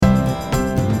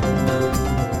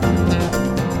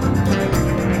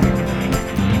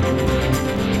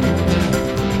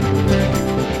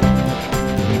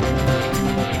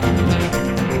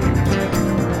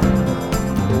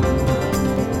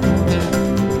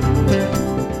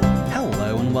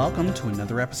welcome to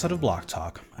another episode of Block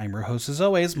Talk. I'm your host, as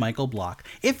always, Michael Block.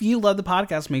 If you love the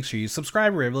podcast, make sure you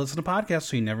subscribe wherever you listen to podcasts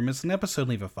so you never miss an episode.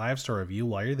 Leave a 5-star review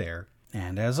while you're there.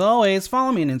 And as always,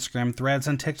 follow me on Instagram, Threads,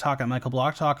 and TikTok at Michael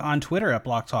Block Talk, on Twitter at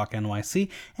Block Talk NYC,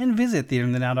 and visit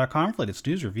theaterthenow.com for latest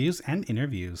news, reviews, and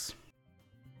interviews.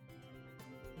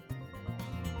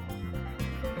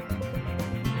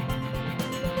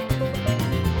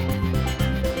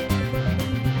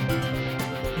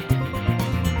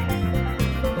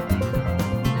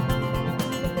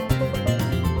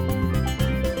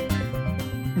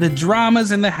 The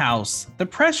drama's in the house. The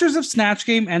pressures of Snatch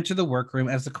Game enter the workroom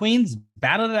as the queens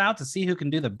battled it out to see who can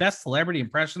do the best celebrity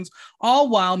impressions, all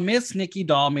while Miss Nicky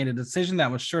Doll made a decision that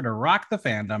was sure to rock the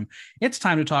fandom. It's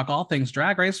time to talk all things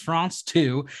Drag Race France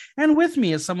 2, and with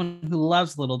me is someone who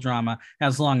loves little drama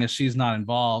as long as she's not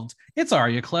involved. It's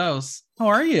Arya Klos. How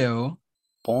are you?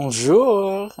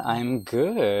 Bonjour, I'm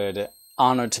good.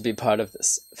 Honored to be part of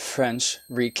this French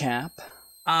recap.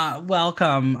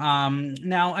 Welcome.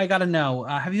 Now I gotta know,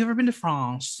 have you ever been to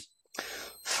France?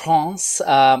 France?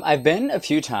 I've been a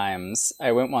few times.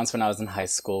 I went once when I was in high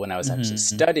school when I was actually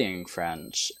studying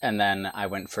French. And then I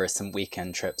went for some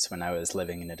weekend trips when I was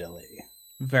living in Italy.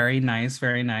 Very nice,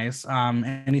 very nice.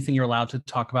 Anything you're allowed to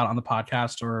talk about on the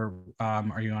podcast, or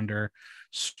are you under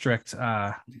strict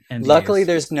NDAs? Luckily,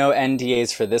 there's no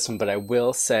NDAs for this one, but I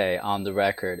will say on the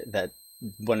record that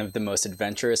one of the most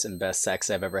adventurous and best sex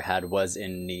I've ever had was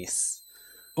in Nice.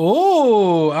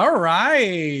 Oh, all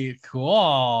right. Cool.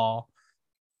 All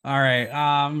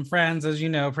right. Friends, as you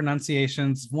know,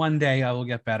 pronunciations, one day I will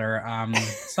get better.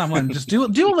 Someone just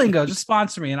Duolingo, just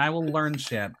sponsor me and I will learn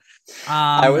shit.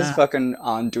 I was fucking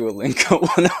on Duolingo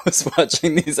when I was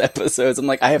watching these episodes. I'm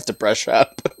like, I have to brush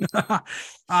up.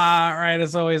 Right,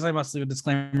 as always, I must leave a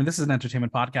disclaimer. This is an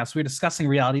entertainment podcast. We're discussing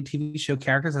reality TV show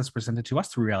characters as presented to us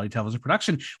through reality television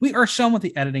production. We are shown what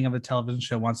the editing of the television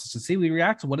show wants us to see. We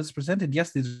react to what is presented.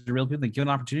 Yes, these are real people that give an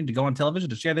opportunity to go on television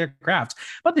to share their craft,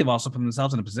 but they've also put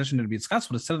themselves in a position to be discussed.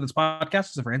 What is said in this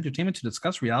podcast is for entertainment to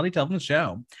discuss reality television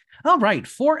show. All right,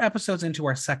 4 episodes into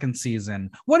our second season.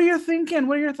 What are you thinking?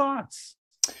 What are your thoughts?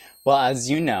 Well, as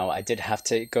you know, I did have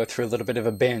to go through a little bit of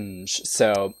a binge,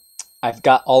 so I've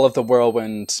got all of the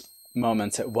whirlwind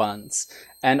moments at once.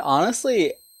 And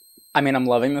honestly, I mean, I'm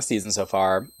loving the season so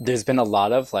far. There's been a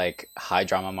lot of like high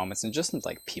drama moments and just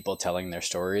like people telling their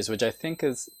stories, which I think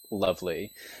is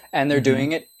lovely. And they're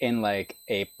doing it in like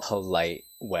a polite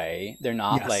way. They're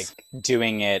not like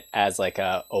doing it as like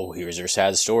a, oh, here's your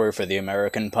sad story for the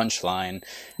American punchline.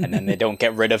 And then they don't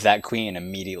get rid of that queen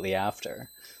immediately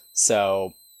after.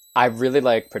 So I really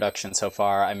like production so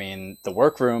far. I mean, the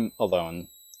workroom alone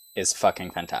is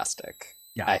fucking fantastic.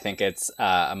 Yeah, I think it's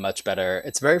a much better.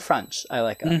 It's very French. I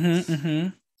like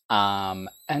it.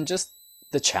 And just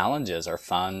the challenges are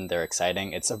fun. They're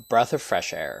exciting. It's a breath of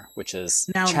fresh air, which is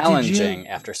challenging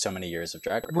after so many years of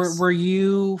Drag Race. Were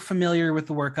you familiar with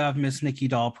the work of Miss Nicky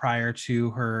Doll prior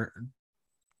to her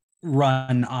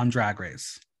run on Drag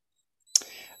Race?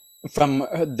 From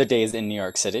the days in New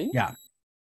York City? Yeah.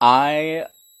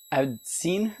 I'd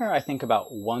seen her, I think,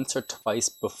 about once or twice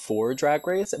before Drag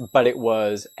Race, but it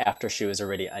was after she was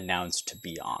already announced to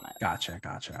be on it. Gotcha.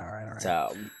 All right.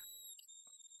 So,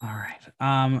 all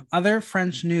right. Other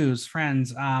French news,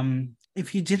 friends.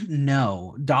 If you didn't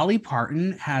know, Dolly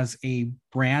Parton has a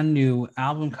brand new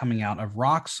album coming out of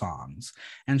rock songs,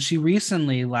 and she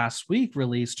recently, last week,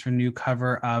 released her new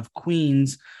cover of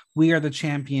Queen's "We Are the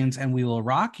Champions and We Will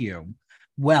Rock You."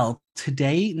 Well,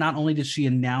 today, not only did she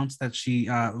announce that she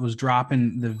was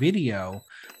dropping the video,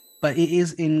 but it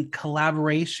is in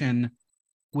collaboration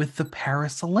with the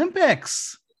Paris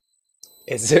Olympics.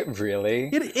 Is it really?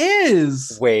 It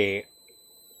is. Wait,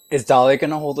 is Dolly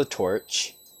going to hold a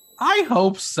torch? I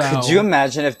hope so. Could you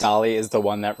imagine if Dolly is the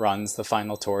one that runs the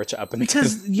final torch up into...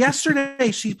 Because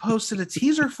yesterday she posted a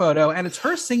teaser photo and it's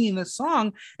her singing this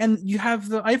song and you have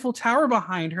the Eiffel Tower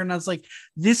behind her and I was like,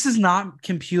 this is not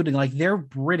computing. Like, they're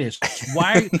British.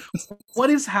 Why?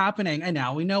 What is happening? And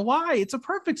now we know why. It's a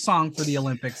perfect song for the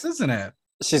Olympics, isn't it?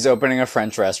 She's opening a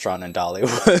French restaurant in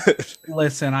Dollywood.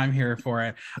 Listen, I'm here for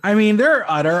it. I mean, there are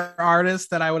other artists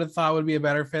that I would have thought would be a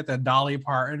better fit than Dolly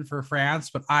Parton for France,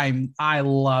 but I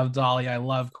love Dolly, I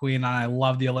love Queen, and I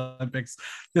love the Olympics.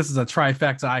 This is a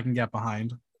trifecta I can get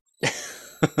behind.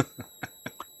 All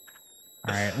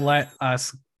right, let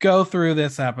us go through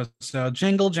this episode.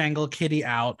 Jingle jangle, Kitty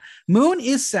out. Moon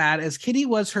is sad as Kitty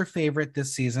was her favorite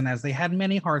this season as they had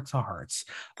many heart-to-hearts.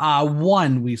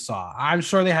 One we saw. I'm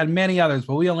sure they had many others,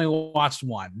 but we only watched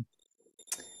one.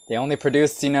 They only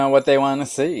produced, what they want to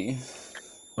see.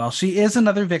 Well, she is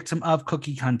another victim of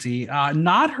Cookie Cunty.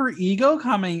 Not her ego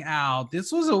coming out.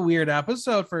 This was a weird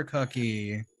episode for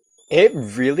Cookie. It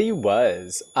really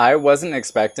was. I wasn't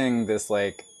expecting this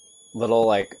like little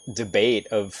like debate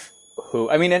of who.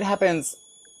 I mean, it happens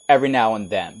every now and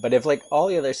then, but if like all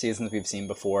the other seasons we've seen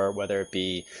before, whether it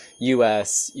be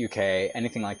US, UK,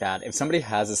 anything like that, if somebody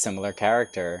has a similar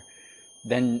character,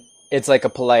 then it's like a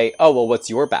polite, oh well, what's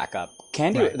your backup?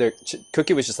 Candy, Right.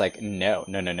 Cookie was just like, no,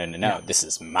 no, no, no, no, Yeah. no, this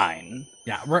is mine.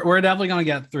 Yeah. We're definitely going to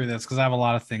get through this because I have a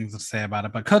lot of things to say about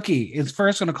it. But Cookie is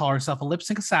first going to call herself a lip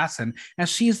sync assassin as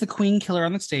she is the queen killer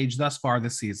on the stage thus far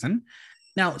this season.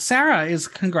 Now, Sarah is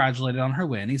congratulated on her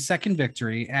win, a second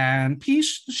victory, and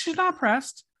Peach, she's not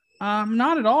pressed.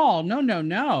 Not at all. No, no,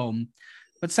 no.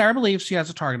 But Sarah believes she has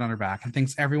a target on her back and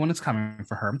thinks everyone is coming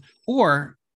for her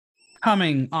or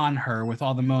coming on her with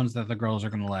all the moans that the girls are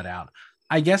going to let out.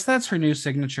 I guess that's her new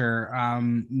signature.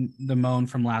 The moan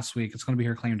from last week. It's going to be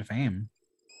her claim to fame.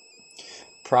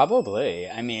 Probably.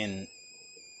 I mean,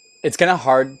 it's kind of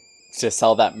hard to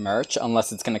sell that merch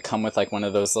unless it's going to come with like one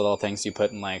of those little things you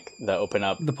put in like the open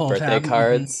up The pull birthday tab. Mm-hmm.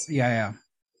 cards. Yeah, yeah.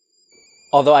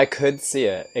 Although I could see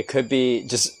it. It could be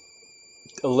just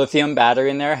a lithium battery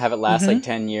in there, have it last like Mm-hmm.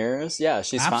 10 years. Yeah,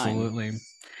 she's fine. Absolutely.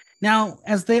 Now,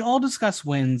 as they all discuss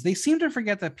wins, they seem to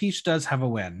forget that Peach does have a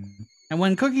win. And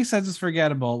when Cookie says it's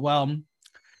forgettable, well,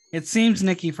 it seems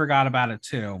Nicky forgot about it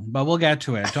too. But we'll get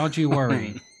to it. Don't you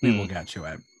worry. We will get to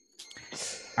it.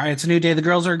 All right, it's a new day. The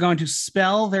girls are going to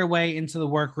spell their way into the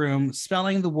workroom,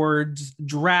 spelling the words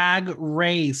drag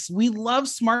race. We love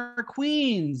smart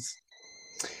queens.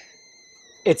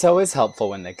 It's always helpful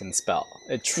when they can spell.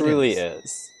 It It truly is,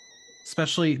 is.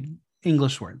 especially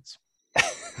English words.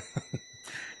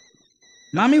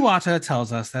 Mami Wata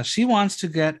tells us that she wants to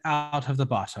get out of the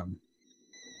bottom.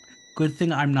 Good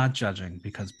thing I'm not judging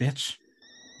because, bitch,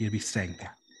 you'd be staying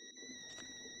there.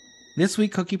 This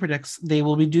week, Cookie predicts they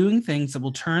will be doing things that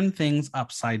will turn things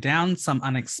upside down, some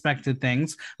unexpected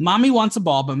things. Mommy wants a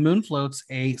ball, but Moon floats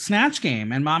a snatch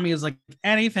game, and Mommy is like,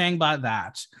 anything but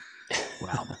that.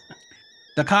 Well,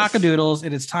 the cockadoodles,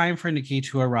 it is time for Nikki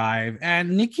to arrive.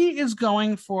 And Nikki is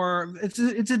going for it's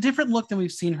a different look than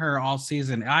we've seen her all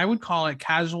season. I would call it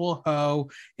casual hoe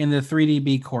in the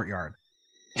 3DB courtyard.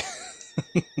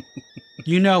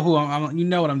 You know you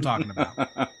know what I'm talking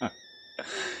about.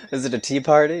 Is it a tea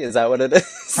party? Is that what it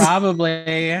is?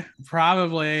 Probably.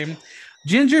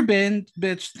 Ginger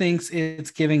bitch thinks it's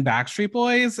giving Backstreet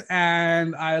Boys,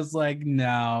 and I was like,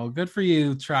 no, good for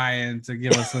you trying to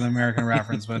give us an American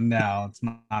reference, but no, it's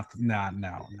not.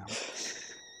 No.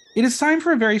 It is time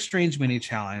for a very strange mini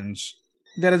challenge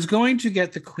that is going to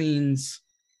get the queens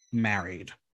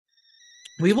married.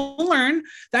 We will learn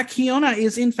that Kiona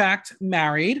is in fact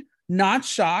married. Not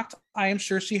shocked. I am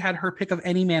sure she had her pick of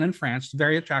any man in France.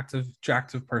 Very attractive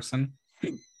person.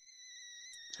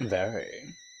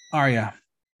 Very. Arya,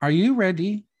 are you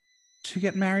ready to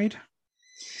get married?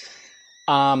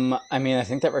 I mean, I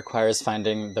think that requires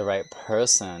finding the right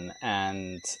person,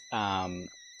 and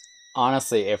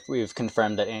honestly, if we've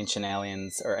confirmed that ancient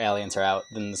aliens or aliens are out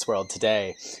in this world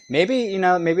today, maybe,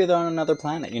 maybe they're on another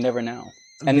planet. You never know.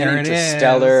 And then There it is.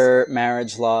 interstellar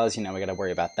marriage laws, we got to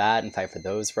worry about that and fight for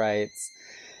those rights.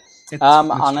 It's true.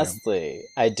 Honestly,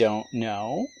 I don't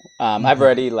know. I've Mm-hmm.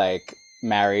 already like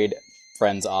married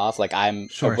friends off. Like I'm a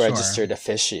Sure. registered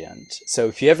officiant. So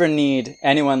if you ever need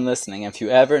anyone listening, if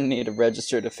you ever need a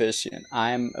registered officiant,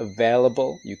 I'm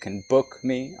available. You can book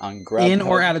me on In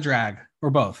or Grubhub. out of drag,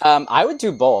 or both. I would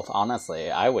do both,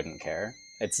 honestly. I wouldn't care.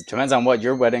 It depends on what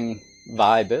your wedding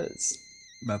vibe is.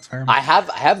 That's fair. I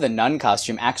have the nun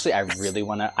costume. Actually, I really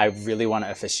wanna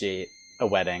officiate a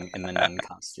wedding in the nun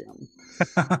costume.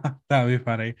 That would be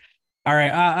funny. All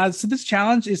right. So this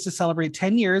challenge is to celebrate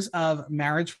 10 years of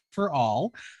marriage for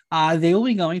all. They will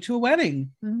be going to a wedding,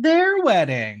 their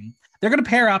wedding. They're going to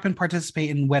pair up and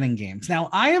participate in wedding games. Now,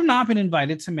 I have not been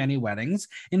invited to many weddings.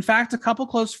 In fact, a couple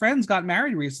close friends got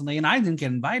married recently and I didn't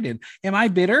get invited. Am I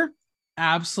bitter?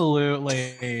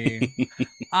 Absolutely.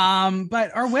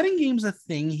 But are wedding games a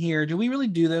thing here? Do we really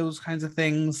do those kinds of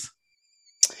things?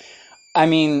 I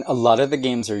mean, a lot of the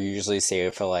games are usually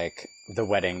saved for like the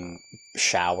wedding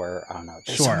shower. I don't know.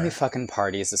 There's so many Sure. fucking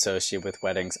parties associated with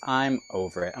weddings. I'm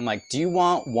over it. I'm like, do you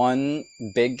want one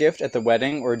big gift at the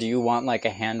wedding or do you want like a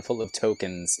handful of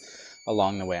tokens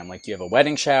along the way? I'm like, you have a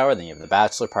wedding shower, then you have the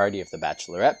bachelor party, you have the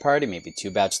bachelorette party, maybe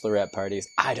two bachelorette parties.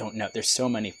 I don't know. There's so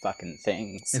many fucking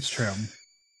things. It's true.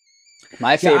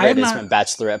 My Yeah, I have favorite is not. when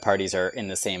bachelorette parties are in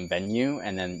the same venue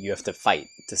and then you have to fight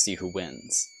to see who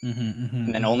wins. Mhm, mhm,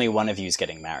 And then mhm. only one of you is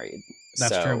getting married.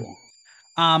 That's true. So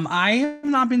I have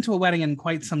not been to a wedding in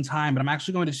quite some time, but I'm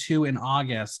actually going to two in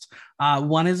August.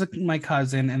 One is my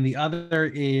cousin, and the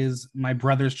other is my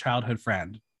brother's childhood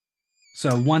friend.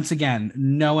 So once again,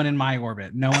 no one in my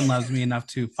orbit. No one loves me enough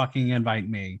to fucking invite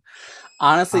me.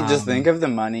 Honestly, just think Um, of the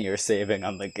money you're saving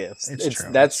on the gifts. it's It's true.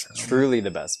 It's that's true. truly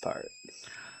the best part.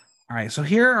 All right, so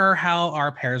here are how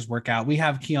our pairs work out. We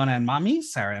have Kiona and Mami,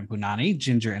 Sarah and Punani,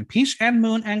 Ginger and Peach, and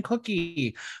Moon and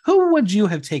Cookie. Who would you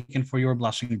have taken for your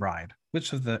blushing bride?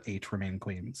 Which of the eight remain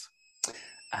queens?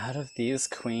 Out of these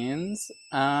queens,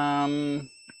 oh,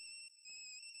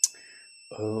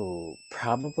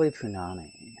 probably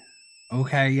Punani.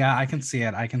 Okay, yeah, I can see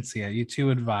it. I can see it. You two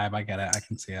would vibe. I get it. I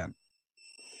can see it.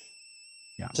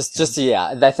 Yeah, yeah. Just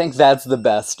yeah. I think that's the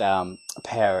best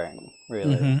pairing,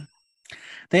 really. hmm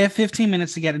They have 15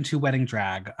 minutes to get into wedding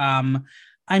drag. I'm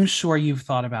sure you've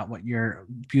thought about what your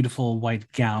beautiful white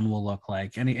gown will look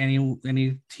like.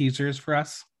 Any teasers for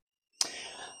us?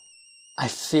 I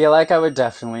feel like I would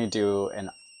definitely do an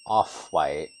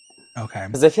off-white Okay.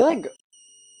 because I feel like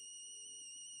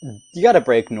you got to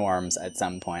break norms at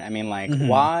some point. I mean, like, hmm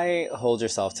why hold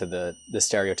yourself to the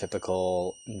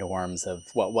stereotypical norms of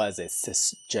what was a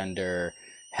cisgender,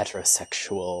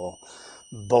 heterosexual,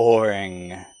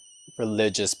 boring,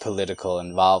 religious political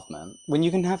involvement when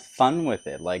you can have fun with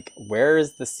it? Like, where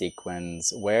is the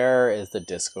sequins? Where is the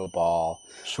disco ball?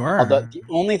 Although Sure. the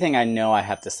only thing I know I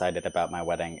have decided about my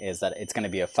wedding is that it's going to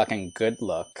be a fucking good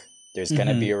look. There's going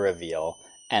to be hmm a reveal,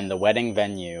 and the wedding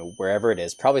venue, wherever it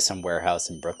is, probably some warehouse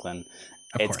in Brooklyn,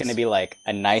 Of it's going to course. be like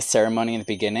a nice ceremony in the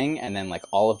beginning, and then like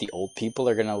all of the old people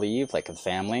are going to leave, like a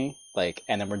family, like,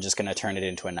 and then we're just going to turn it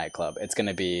into a nightclub. It's going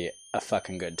to be a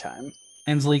fucking good time.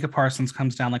 And Zalika Parsons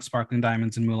comes down like sparkling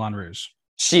diamonds in Moulin Rouge.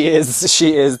 She is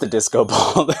the disco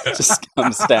ball that just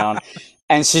comes down,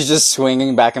 and she's just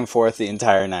swinging back and forth the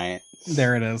entire night.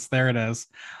 There it is. There it is.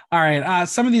 All right.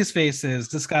 Some of these faces,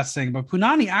 disgusting, but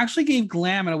Punani actually gave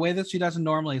glam in a way that she doesn't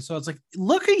normally. So it's like,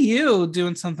 look at you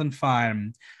doing something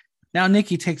fun. Now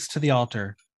Nicky takes to the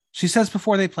altar. She says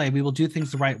before they play, we will do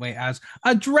things the right way as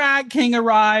a drag king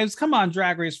arrives. Come on,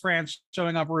 Drag Race France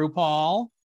showing up RuPaul.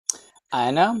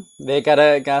 I know they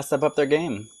gotta step up their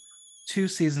game. 2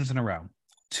 seasons in a row.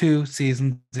 2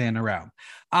 seasons in a row.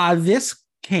 This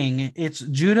king, it's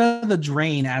Judah the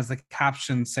Drain, as the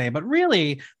captions say, but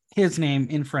really his name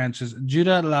in French is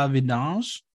Judah la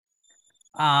Vidange.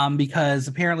 Because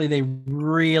apparently they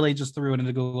really just threw it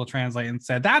into Google Translate and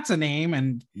said that's a name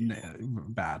and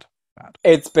bad, bad.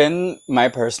 It's been my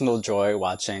personal joy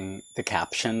watching the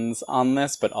captions on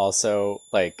this, but also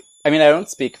like I mean I don't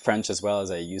speak French as well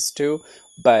as I used to,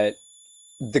 but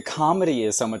the comedy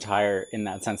is so much higher in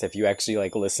that sense if you actually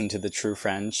like listen to the true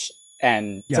French.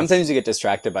 And Yes. sometimes you get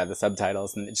distracted by the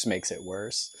subtitles and it just makes it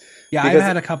worse. Yeah, I've Because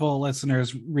had a couple of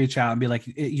listeners reach out and be like,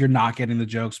 "You're not getting the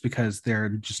jokes because they're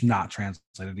just not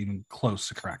translated even close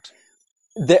to correct."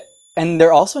 the and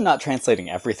they're also not translating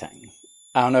everything.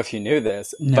 I don't know if you knew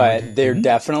this, No, I but they're didn't.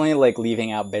 definitely like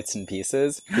leaving out bits and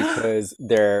pieces because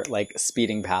they're like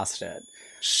speeding past it.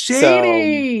 So,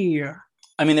 Shady.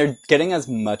 I mean, they're getting as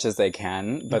much as they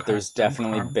can, but Okay. there's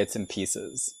definitely Okay. bits and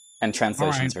pieces, and All right.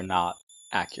 translations are not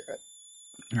accurate.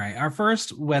 All right. Our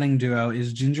first wedding duo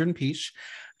is Ginger and Peach.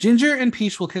 Ginger and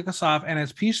Peach will kick us off. And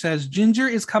as Peach says, Ginger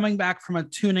is coming back from a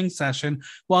tuning session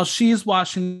while she's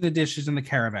washing the dishes in the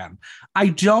caravan. I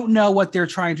don't know what they're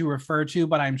trying to refer to,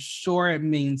 but I'm sure it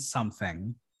means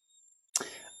something.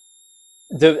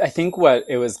 I think what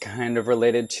it was kind of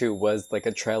related to was like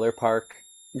a trailer park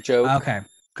joke. Okay.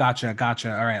 Gotcha.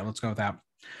 Gotcha. All right. Let's go with that.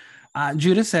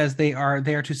 Judah says they are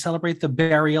there to celebrate the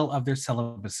burial of their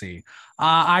celibacy.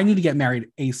 I need to get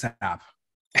married ASAP.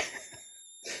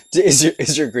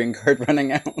 Is your green card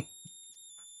running out?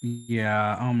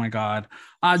 Yeah. Oh my God.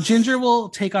 Ginger will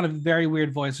take on a very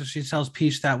weird voice as she tells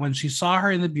Peach that when she saw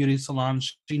her in the beauty salon,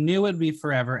 she knew it would be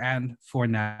forever and for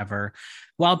never.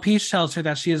 While Peach tells her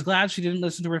that she is glad she didn't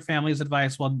listen to her family's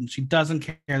advice, while she doesn't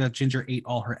care that Ginger ate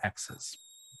all her exes.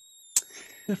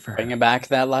 Good for Bringing her. back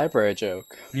that library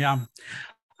joke. Yeah.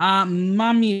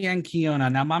 Mommy and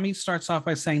Kiona. Now, Mommy starts off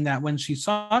by saying that when she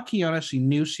saw Kiona, she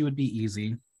knew she would be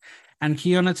easy. And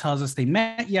Kiona tells us they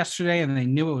met yesterday and they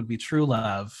knew it would be true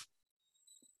love.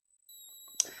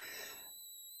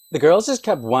 The girls just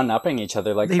kept one-upping each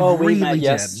other, like, They oh, we met really did.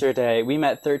 yesterday, we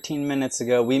met 13 minutes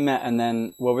ago, we met, and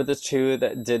then what were the two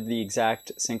that did the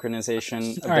exact synchronization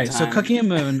All of the right, so time? Cookie and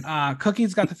Moon.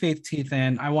 Cookie's got the fake teeth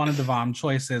in. I wanted the vom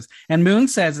choices. And Moon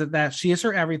says that she is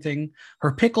her everything,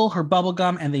 her pickle, her bubble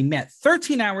gum, and they met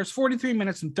 13 hours, 43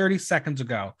 minutes, and 30 seconds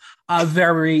ago.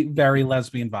 Very, very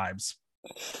lesbian vibes.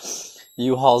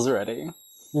 U-Haul's ready.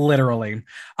 Literally.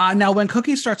 Now, when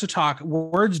Cookie starts to talk,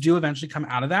 words do eventually come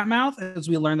out of that mouth as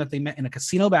we learn that they met in a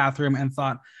casino bathroom and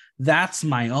thought, that's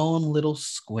my own little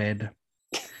squid.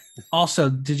 Also,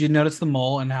 did you notice the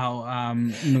mole and how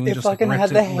Moon It just like fucking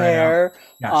had ripped the it right out? hair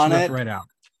Yeah, she on ripped it it. right out.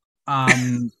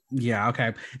 Yeah,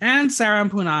 okay. And Sarah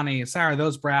and Punani. Sarah,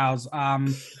 those brows.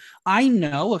 I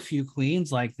know a few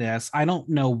queens like this. I don't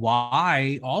know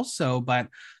why also, but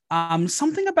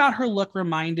something about her look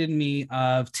reminded me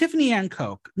of Tiffany and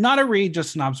Coke. Not a read,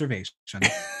 just an observation.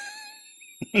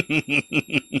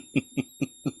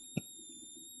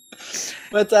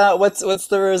 What's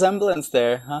the resemblance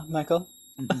there, huh, Michael?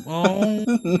 Oh,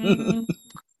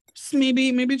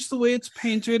 maybe just the way it's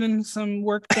painted and some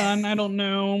work done. I don't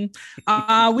know.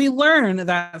 We learn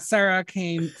that Sarah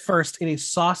came first in a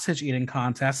sausage eating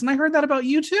contest, and I heard that about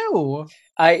you too.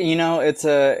 It's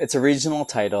a regional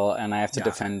title, and I have to Yeah,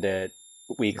 defend it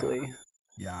yeah, weekly.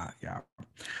 yeah.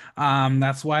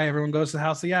 That's why everyone goes to the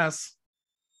House of Yes.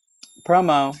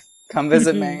 Promo, come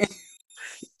visit me.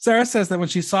 Sarah says that when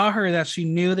she saw her, that she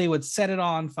knew they would set it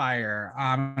on fire.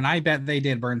 And I bet they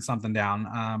did burn something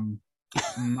down.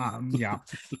 Yeah.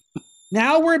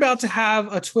 Now we're about to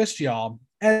have a twist, y'all.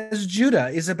 As Judah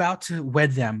is about to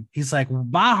wed them, he's like,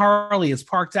 my Harley is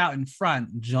parked out in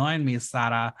front. Join me,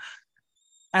 Sarah.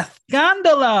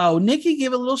 Escandalo. Nicky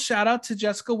gave a little shout out to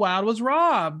Jessica Wilde was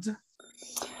robbed.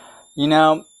 You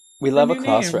know, we Her love a new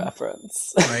cross name,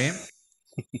 reference. right?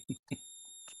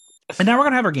 And now we're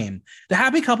going to have our game. The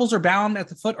happy couples are bound at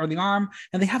the foot or the arm,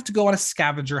 and they have to go on a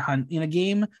scavenger hunt in a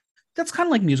game that's kind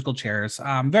of like musical chairs,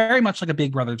 very much like a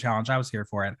Big Brother challenge. I was here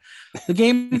for it. The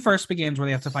game first begins where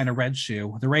they have to find a red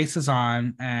shoe. The race is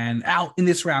on, and out in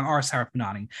this round are Sarah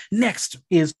Punani. Next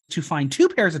is to find two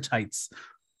pairs of tights.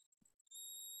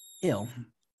 Ill.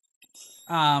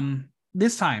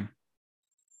 This time,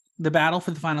 the battle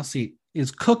for the final seat is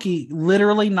Cookie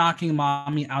literally knocking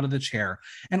Mommy out of the chair.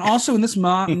 And also in this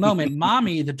moment,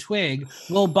 Mommy, the twig,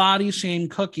 will body shame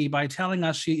Cookie by telling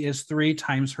us she is 3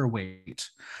 times her weight.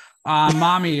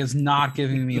 Mommy is not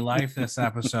giving me life this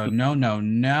episode. No, no,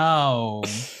 no.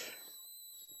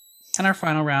 And our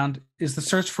final round is the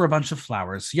search for a bunch of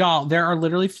flowers. Y'all, there are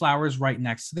literally flowers right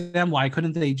next to them. Why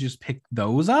couldn't they just pick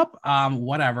those up?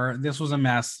 Whatever. This was a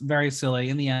mess. Very silly.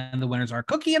 In the end, the winners are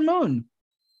Cookie and Moon.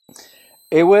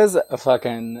 It was a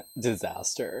fucking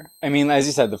disaster. I mean, as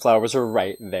you said, the flowers were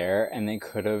right there, and they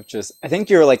could have just. I think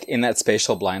you're like in that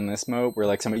spatial blindness mode where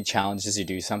like somebody challenges you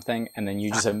to do something, and then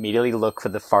you just immediately look for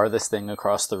the farthest thing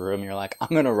across the room. You're like,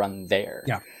 I'm gonna run there.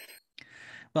 Yeah.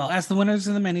 Well, as the winners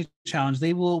in the mini challenge,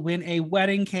 they will win a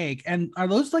wedding cake. And are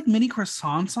those like mini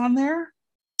croissants on there?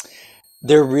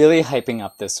 They're really hyping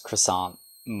up this croissant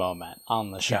moment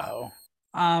on the Yeah. show.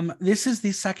 This is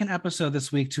the second episode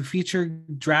this week to feature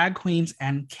drag queens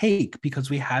and cake because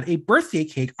we had a birthday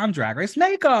cake on Drag Race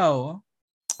Mexico.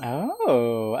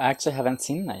 Oh, I actually haven't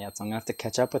seen that yet, so I'm gonna have to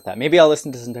catch up with that. Maybe I'll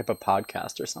listen to some type of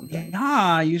podcast or something.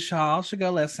 Yeah, you should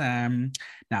go listen.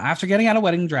 Now, after getting out of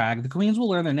wedding drag, the queens will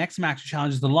learn their next maxi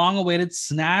challenge is the long-awaited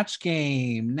Snatch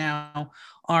Game. Now,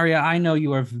 Arya, I know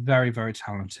you are very, very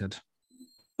talented.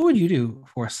 What would you do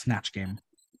for a Snatch Game?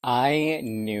 I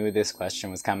knew this question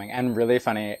was coming, and really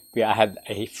funny. I had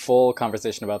a full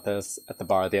conversation about this at the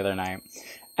bar the other night,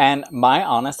 and my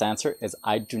honest answer is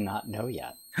I do not know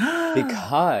yet.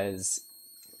 Because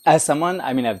as someone,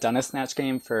 I mean, I've done a Snatch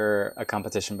Game for a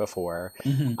competition before.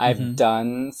 I've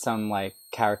done some like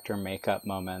character makeup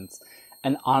moments.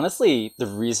 And honestly, the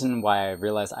reason why I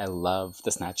realize I love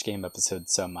the Snatch Game episode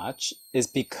so much is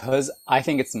because I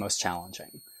think it's the most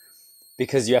challenging.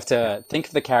 Because you have to think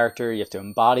of the character, you have to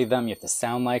embody them, you have to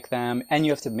sound like them, and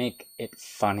you have to make it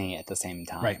funny at the same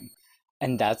time. Right.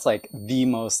 And that's like the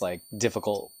most like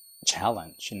difficult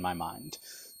challenge in my mind.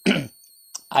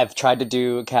 I've tried to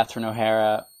do Catherine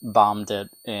O'Hara, bombed it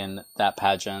in that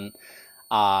pageant.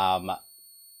 I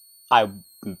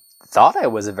thought I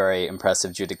was a very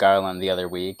impressive Judy Garland the other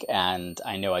week, and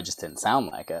I know I just didn't sound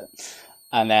like it.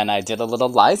 And then I did a little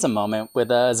Liza moment with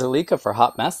Zalika for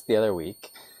Hot Mess the other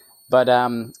week. But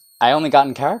I only got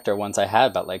in character once I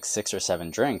had about like 6 or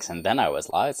 7 drinks, and then I was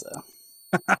Liza.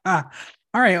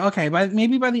 All right, okay. But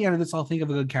maybe by the end of this, I'll think of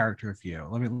a good character for you.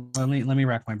 Let me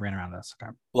rack my brain around this. Okay.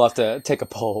 We'll have to take a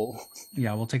poll.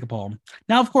 Yeah, we'll take a poll.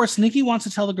 Now, of course, Nicky wants to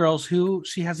tell the girls who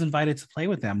she has invited to play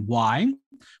with them. Why?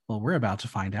 Well, we're about to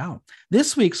find out.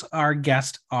 This week's our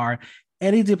guests are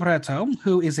Eddie Di Preto,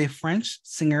 who is a French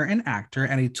singer and actor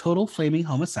and a total flaming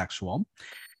homosexual.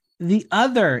 The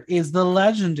other is the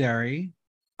legendary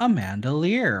Amanda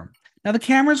Lear. Now the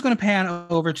camera is going to pan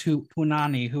over to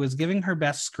Punani, who is giving her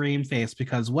best scream face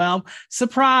because, well,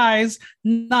 surprise!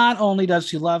 Not only does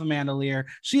she love Amanda Lear,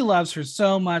 she loves her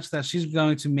so much that she's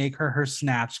going to make her her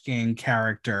Snatch Game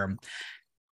character.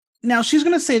 Now she's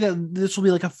going to say that this will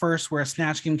be like a first where a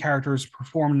Snatch Game character is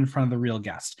performed in front of the real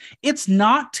guest. It's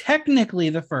not technically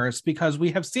the first because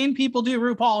we have seen people do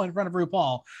RuPaul in front of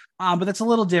RuPaul, but that's a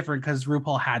little different because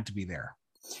RuPaul had to be there.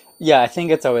 Yeah, I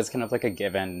think it's always kind of like a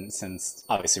given since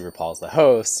obviously RuPaul's the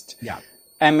host. Yeah.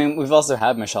 I mean, we've also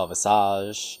had Michelle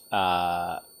Visage.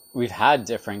 We've had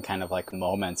different kind of like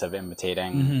moments of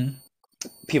imitating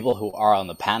people who are on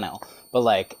the panel. But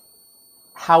like,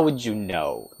 how would you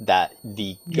know that the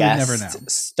You would never know. guest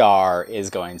star is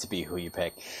going to be who you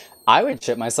pick? I would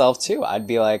shit myself too. I'd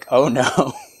be like, oh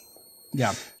no.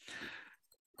 Yeah.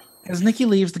 As Nicky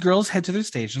leaves, the girls head to their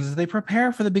stations as they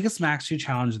prepare for the biggest Max 2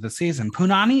 challenge of the season.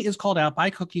 Punani is called out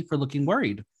by Cookie for looking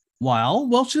worried.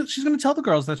 She's going to tell the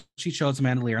girls that she chose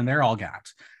Amanda Lear, and they're all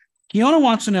gagged. Kiona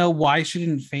wants to know why she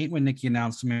didn't faint when Nicky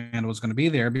announced Amanda was going to be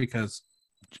there, because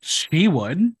she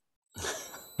would,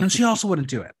 and she also wouldn't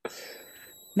do it.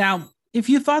 Now, if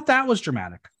you thought that was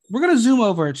dramatic, we're going to zoom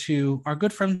over to our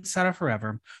good friend Sarah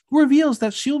Forever, who reveals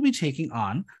that she will be taking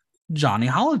on Johnny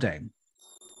Holiday.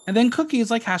 And then Cookie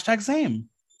is like, #same.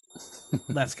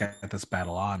 Let's get this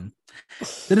battle on.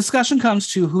 The discussion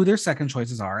comes to who their second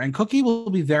choices are, and Cookie will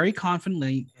be very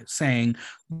confidently saying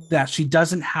that she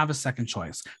doesn't have a second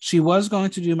choice. She was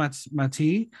going to do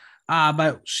Mati,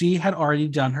 but she had already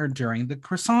done her during the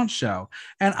croissant show.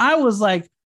 And I was like,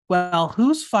 well,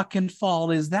 whose fucking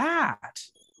fault is that?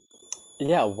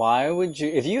 Yeah, why would you,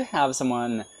 if you have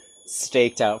someone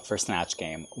staked out for Snatch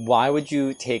Game, why would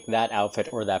you take that outfit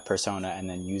or that persona and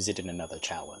then use it in another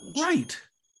challenge? Right.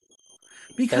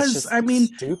 That's Because just I mean,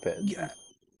 stupid.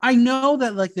 I know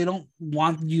that like they don't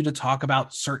want you to talk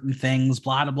about certain things,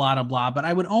 blah blah blah blah. But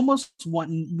I would almost want,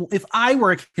 if I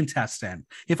were a contestant,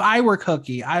 if I were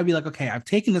Cookie, I'd be like, okay, I've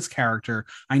taken this character.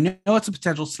 I know it's a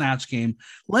potential Snatch Game.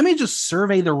 Let me just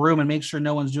survey the room and make sure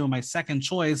no one's doing my second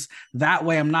choice. That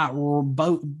way, I'm not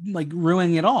like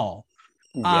ruining it all.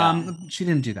 Yeah. She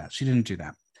didn't do that. She didn't do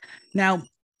that. Now,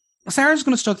 Sarah's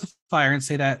going to stoke the fire and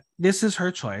say that this is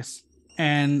her choice,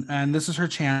 and this is her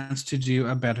chance to do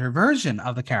a better version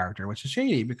of the character, which is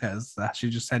shady because she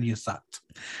just said you sucked.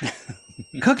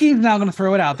 Cookie's now going to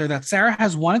throw it out there that Sarah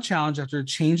has won a challenge after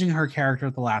changing her character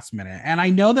at the last minute, and I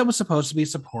know that was supposed to be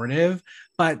supportive,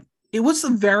 but it was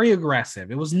very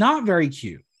aggressive. It was not very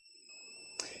cute.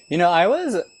 You know, I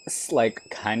was like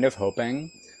kind of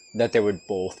hoping that they would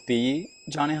both be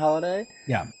Johnny Holiday.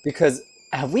 Yeah. Because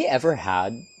have we ever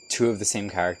had two of the same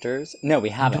characters? No, we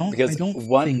haven't. I don't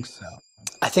think so.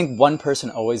 I think one person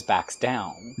always backs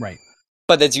down. Right.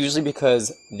 But that's usually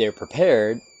because they're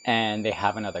prepared and they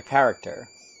have another character.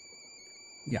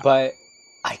 Yeah. But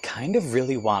I kind of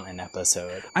really want an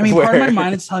episode. I mean, part of my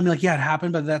mind is telling me like, yeah, it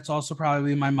happened, but that's also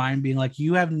probably my mind being like,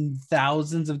 you have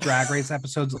thousands of Drag Race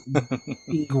episodes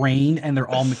ingrained and they're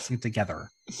all mixing together.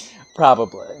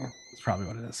 Probably. That's probably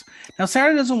what it is. Now,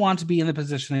 Sarah doesn't want to be in the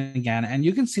position again, and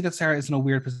you can see that Sarah is in a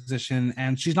weird position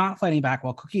and she's not fighting back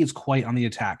while Cookie is quite on the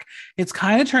attack. It's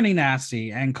kind of turning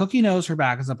nasty, and Cookie knows her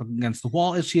back is up against the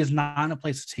wall as she is not in a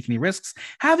place to take any risks,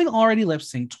 having already lip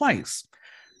synced twice.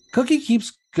 Cookie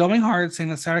keeps going hard, saying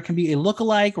that Sarah can be a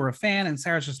lookalike or a fan, and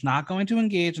Sarah's just not going to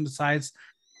engage and decides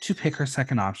to pick her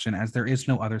second option as there is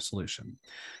no other solution.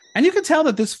 And you can tell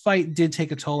that this fight did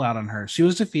take a toll out on her. She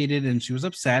was defeated and she was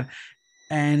upset.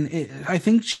 And I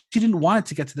think she didn't want it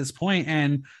to get to this point.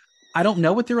 And I don't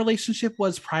know what their relationship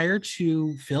was prior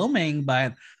to filming,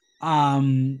 but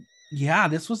yeah,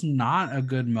 this was not a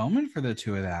good moment for the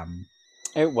two of them.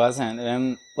 It wasn't.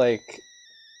 And like,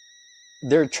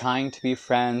 they're trying to be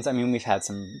friends. I mean, we've had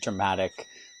some dramatic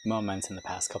moments in the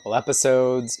past couple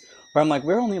episodes where I'm like,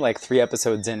 we're only like 3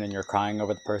 episodes in and you're crying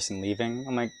over the person leaving.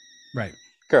 I'm like, right,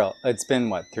 girl, it's been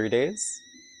what, 3 days?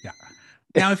 Yeah.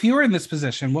 Now, if you were in this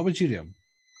position, what would you do?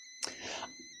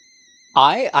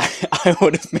 I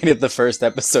would have made it the first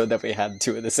episode that we had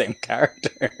 2 of the same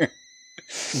character.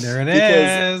 There it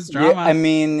is. Drama. I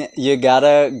mean, you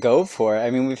gotta go for it. I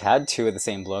mean, we've had 2 of the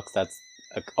same looks. That's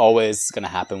always gonna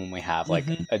happen when we have like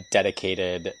a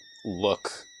dedicated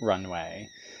look runway.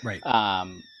 Right.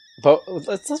 But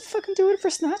let's fucking do it for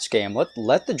Snatch Game.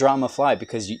 Let the drama fly,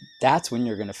 because that's when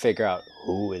you're gonna figure out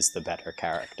who is the better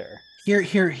character.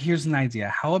 Here's an idea.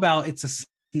 How about it's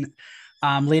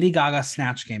a Lady Gaga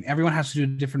Snatch Game? Everyone has to do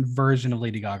a different version of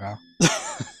Lady Gaga.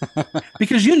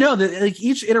 Because you know that like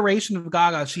each iteration of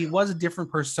Gaga, she was a different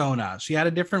persona. She had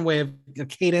a different way of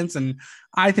cadence, and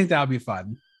I think that would be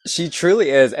fun. She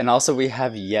truly is, and also we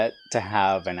have yet to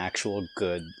have an actual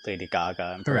good Lady Gaga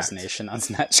Correct. impersonation on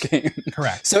Snatch Game.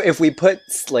 Correct. So if we put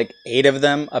like 8 of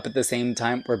them up at the same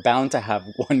time, we're bound to have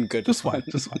one good Just one. one.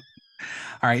 Just one.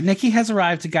 All right, Nikki has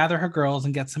arrived to gather her girls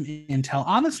and get some intel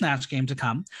on the Snatch Game to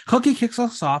come. Cookie kicks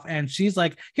us off and she's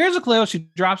like, here's a clue. She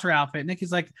drops her outfit.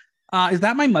 Nikki's like, is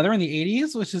that my mother in the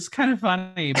 80s? Which is kind of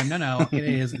funny, but no, it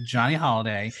is Johnny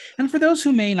Holiday. And for those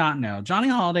who may not know, Johnny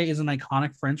Holiday is an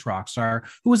iconic French rock star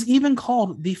who was even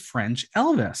called the French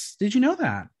Elvis. Did you know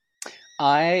that?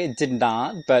 I did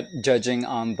not, but judging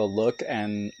on the look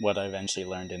and what I eventually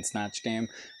learned in Snatch Game,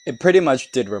 it pretty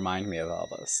much did remind me of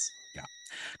Elvis. Yeah.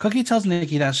 Cookie tells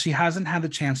Nikki that she hasn't had the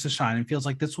chance to shine and feels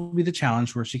like this will be the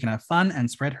challenge where she can have fun and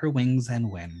spread her wings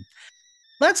and win.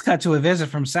 Let's cut to a visit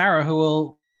from Sarah, who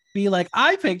will be like,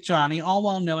 I picked Johnny, all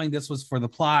while knowing this was for the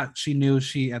plot. She knew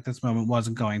she at this moment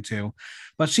wasn't going to.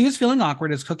 But she is feeling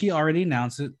awkward as Cookie already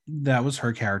announced it that was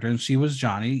her character and she was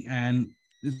Johnny. And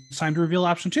it's time to reveal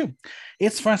option two.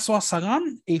 It's Francois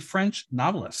Sagan, a French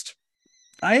novelist.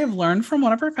 I have learned from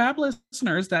one of her fab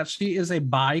listeners that she is a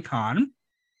bicon.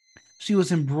 She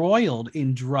was embroiled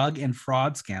in drug and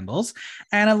fraud scandals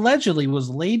and allegedly was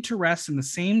laid to rest in the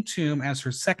same tomb as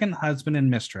her second husband and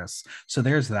mistress. So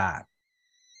there's that.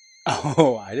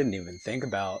 Oh, I didn't even think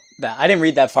about that. I didn't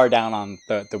read that far down on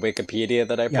the Wikipedia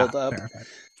that I Yeah, pulled up, fair, fair.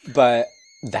 but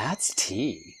that's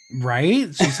tea.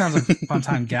 Right? She sounds like a fun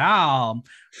time gal.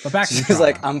 But back to the She's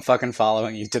like, drama. I'm fucking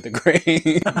following you to the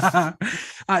grave.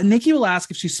 Nikki will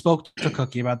ask if she spoke to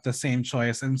Cookie about the same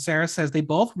choice, and Sarah says they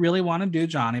both really want to do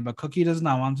Johnny, but Cookie does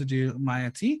not want to do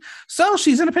Maya T, so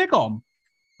she's in a pickle.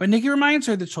 But Nikki reminds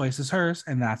her the choice is hers,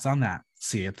 and that's on that.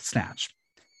 See you at the Snatch.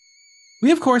 We,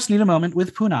 of course, need a moment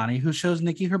with Punani, who shows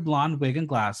Nikki her blonde wig and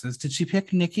glasses. Did she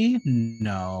pick Nikki?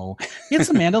 No. It's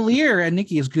Amanda Lear, and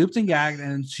Nikki is gooped and gagged,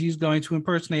 and she's going to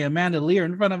impersonate Amanda Lear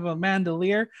in front of Amanda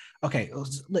Lear. Okay,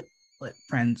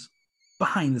 friends,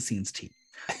 behind the scenes tea.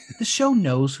 The show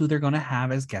knows who they're going to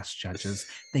have as guest judges.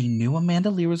 They knew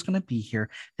Amanda Lear was going to be here.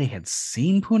 They had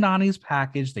seen Punani's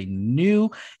package. They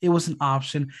knew it was an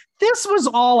option. This was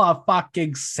all a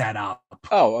fucking setup.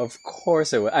 Oh, of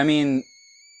course it would. I mean,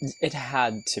 it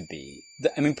had to be.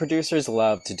 I mean, producers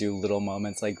love to do little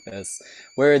moments like this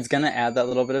where it's going to add that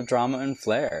little bit of drama and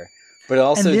flair. But And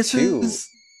also, this too, is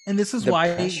and this is the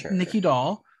why pressure. Nikki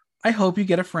Doll, I hope you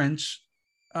get a French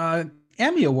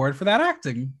Emmy award for that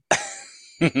acting.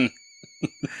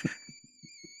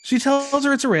 She tells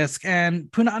her it's a risk, and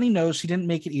Punani knows she didn't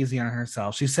make it easy on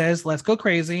herself. She says, let's go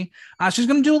crazy. She's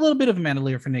going to do a little bit of Amanda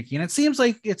Lear for Nikki, and it seems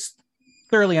like it's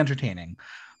thoroughly entertaining.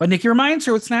 But Nikki reminds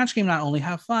her with Snatch Game not only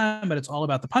have fun, but it's all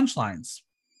about the punchlines.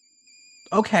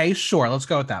 Okay, sure, let's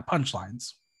go with that.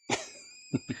 Punchlines.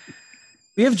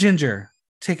 We have Ginger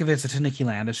take a visit to Nikki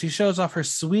Land as she shows off her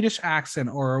Swedish accent,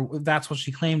 or that's what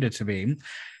she claimed it to be,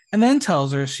 and then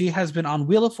tells her she has been on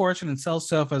Wheel of Fortune and sells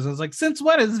sofas. I was like, since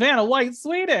when is Vanna White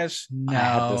Swedish? I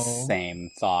had the No. same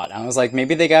thought. I was like,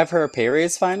 maybe they gave her a pay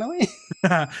raise finally?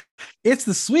 It's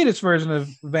the Swedish version of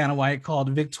Vanna White called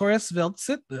Victoria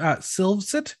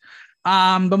Silvsit,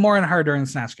 but more on her during the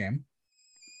Snatch Game.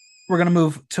 We're going to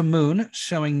move to Moon,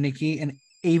 showing Nikki an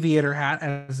aviator hat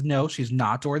as no, she's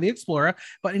not Dora the Explorer,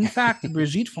 but in fact,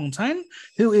 Brigitte Fontaine,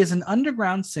 who is an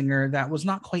underground singer that was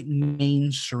not quite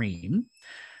mainstream.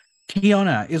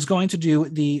 Kiona is going to do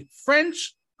the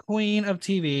French queen of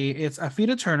TV. It's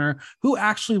Afida Turner, who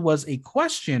actually was a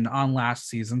question on last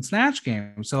season's Snatch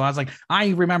Game. So I was like, I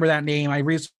remember that name. I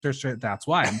researched it. That's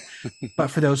why. But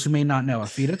for those who may not know,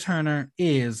 Afida Turner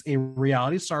is a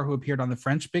reality star who appeared on the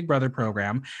French Big Brother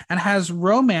program and has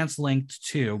romance linked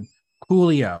to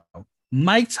Coolio,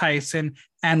 Mike Tyson,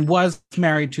 and was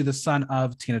married to the son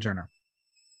of Tina Turner.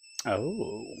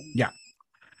 Oh. Yeah.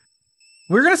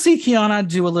 We're going to see Kiana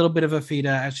do a little bit of a Afida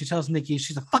as she tells Nikki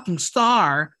she's a fucking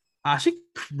star. She's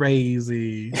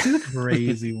crazy. She's a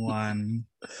crazy one.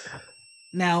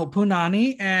 Now,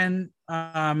 Punani and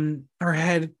her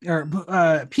head,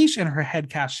 or Peach and her head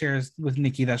cast shares with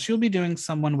Nikki that she'll be doing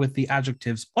someone with the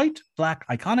adjectives white, black,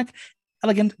 iconic,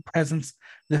 elegant, presence,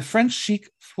 the French chic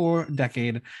for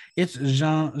decade. It's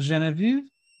Genevieve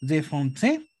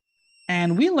Desfontaines.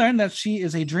 And we learned that she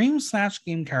is a Dream Snatch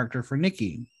Game character for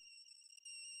Nikki.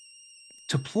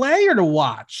 To play or to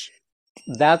watch?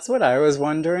 That's what I was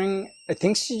wondering. I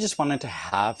think she just wanted to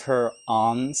have her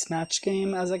on Snatch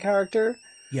Game as a character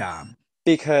Yeah.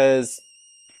 because,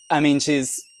 I mean,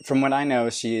 from what I know,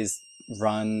 she's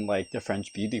run like the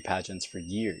French beauty pageants for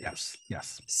years. Yes.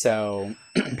 Yes. So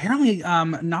Apparently,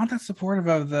 not that supportive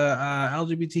of the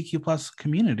LGBTQ plus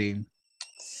community.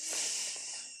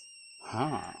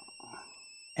 huh.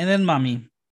 And then Mummy.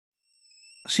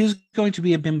 She's going to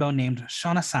be a bimbo named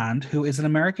Shauna Sand, who is an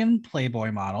American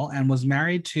Playboy model and was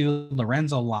married to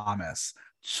Lorenzo Lamas.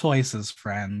 Choices,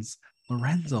 friends.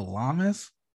 Lorenzo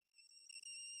Lamas?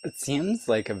 It seems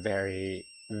like a very,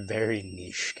 very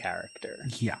niche character.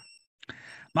 Yeah.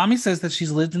 Mommy says that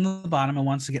she's lived in the bottom and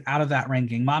wants to get out of that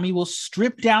ranking. Mommy will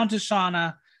strip down to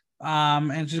Shauna,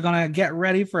 and she's going to get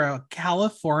ready for a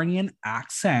Californian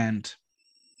accent.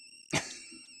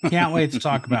 Can't wait to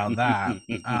talk about that.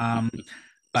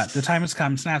 But the time has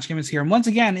come. Snatch Game is here. And once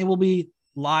again, it will be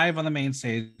live on the main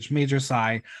stage. Major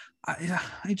sigh.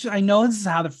 I know this is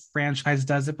how the franchise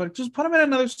does it, but just put them in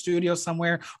another studio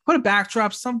somewhere. Put a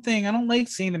backdrop, something. I don't like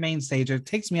seeing the main stage. It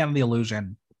takes me out of the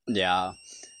illusion. Yeah.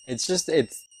 It's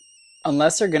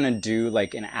unless they're gonna do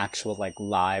like an actual like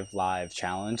live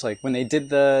challenge, like when they did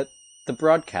the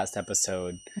broadcast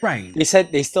episode, Right.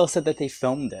 they still said that they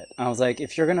filmed it. I was like,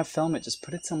 if you're gonna film it, just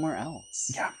put it somewhere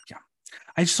else. Yeah, yeah.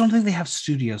 I just don't think they have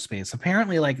studio space.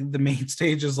 Apparently, like the main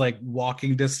stage is like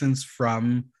walking distance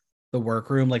from the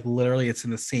workroom. Like literally, it's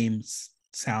in the same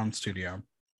sound studio.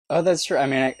 Oh, that's true. I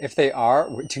mean, if they are,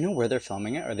 do you know where they're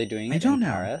filming it? Are they doing I it in don't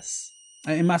know. Paris?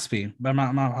 It must be, but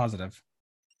I'm not positive.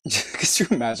 Because you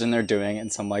imagine they're doing it in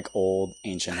some like old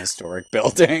ancient historic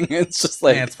building. It's just Yeah,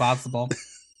 like it's possible.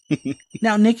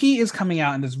 Now, Nicky is coming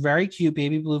out in this very cute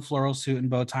baby blue floral suit and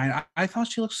bow tie. I thought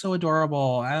she looked so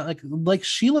adorable. Like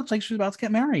she looked like she was about to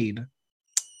get married.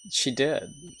 she did.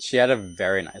 She had a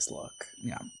very nice look.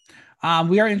 Yeah.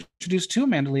 We are introduced to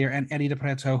Amanda Lear and Eddie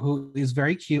DePreto, who is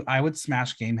very cute. I would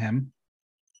smash game him.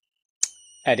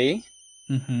 Eddie.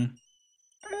 Mm-hmm.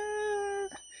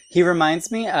 He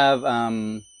reminds me of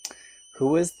who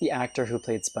was the actor who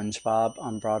played SpongeBob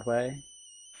on Broadway?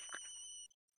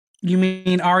 You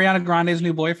mean Ariana Grande's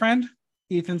new boyfriend,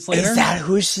 Ethan Is Slater? that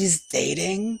who she's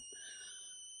dating?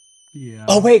 Oh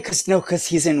Yeah. wait, because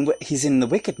he's in the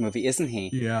Wicked movie, isn't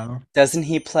he? Yeah. Doesn't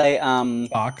he play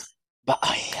Spock. But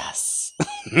oh, yes.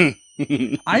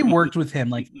 I worked with him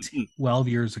like 12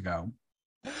 years ago.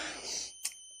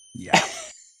 Yeah.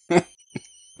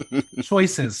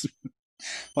 Choices.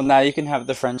 Well, now you can have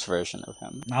the French version of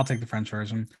him. I'll take the French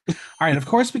version. All right. Of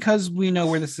course, because we know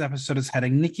where this episode is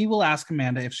heading, Nikki will ask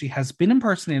Amanda if she has been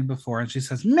impersonated before, and she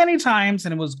says many times,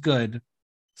 and it was good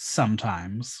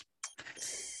sometimes.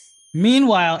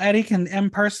 Meanwhile, Eddie can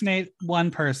impersonate one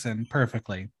person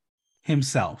perfectly,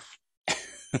 himself.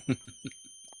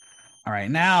 All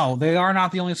right, now they are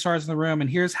not the only stars in the room, and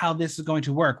here's how this is going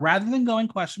to work. Rather than going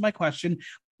question by question,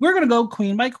 we're going to go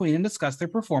queen by queen and discuss their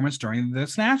performance during the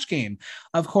Snatch Game.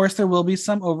 Of course, there will be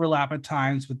some overlap at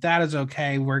times, but that is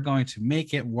okay. We're going to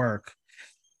make it work.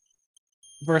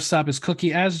 First up is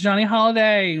Cookie as Johnny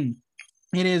Holiday.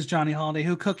 It is Johnny Holiday,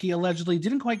 who Cookie allegedly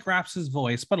didn't quite grasp his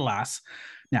voice, but alas.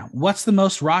 Now, what's the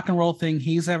most rock and roll thing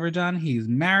he's ever done? He's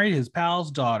married his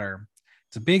pal's daughter.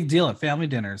 It's a big deal at family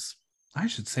dinners. I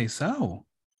should say so.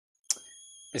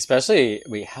 Especially,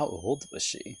 wait, how old was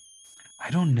she? I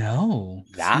don't know.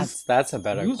 That's a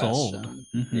better He was old. question.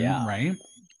 Mm-hmm, Yeah. right?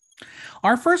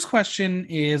 Our first question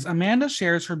is Amanda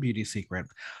shares her beauty secret.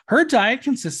 Her diet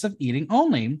consists of eating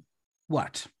only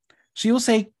what? She will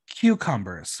say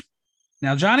cucumbers.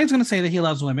 Now, Johnny's going to say that he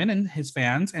loves women and his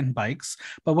fans and bikes,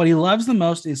 but what he loves the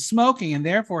most is smoking, and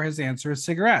therefore his answer is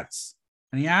cigarettes.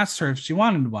 And he asked her if she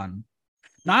wanted one.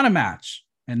 Not a match,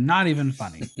 and not even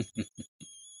funny.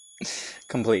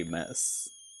 Complete miss.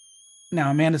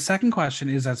 Now, Amanda's second question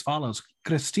is as follows.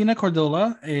 Christina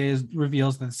Cordula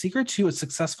reveals that the secret to a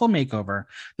successful makeover,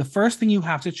 the first thing you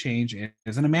have to change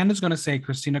is, and Amanda's going to say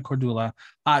Christina Cordula,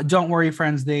 don't worry,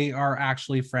 friends, they are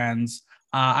actually friends.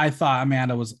 I thought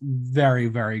Amanda was very,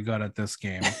 very good at this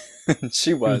game.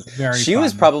 She was. Very she fun.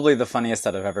 was probably the funniest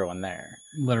out of everyone there.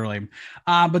 Literally.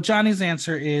 But Johnny's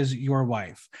answer is your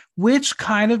wife, which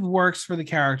kind of works for the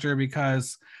character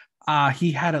because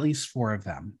he had at least 4 of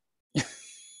them.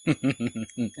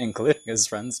 Including his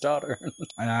friend's daughter.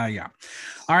 Yeah.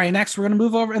 All right, next we're going to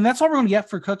move over, and that's all we're going to get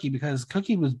for Cookie because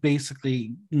Cookie was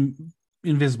basically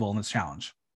invisible in this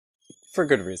challenge. For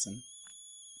good reason.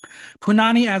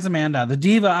 Punani as Amanda, the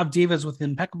diva of divas with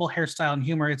impeccable hairstyle and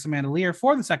humor. It's Amanda Lear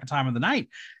for the second time of the night.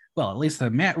 Well, at least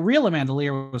the real Amanda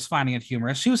Lear was finding it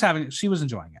humorous. She was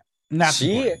enjoying it. And that's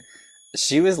important.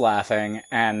 She was laughing,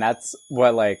 and that's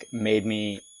what like made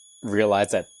me realize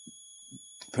that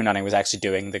Punani was actually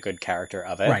doing the good character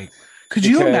of it. Right. Could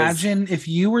you imagine if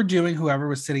you were doing whoever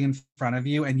was sitting in front of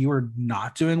you and you were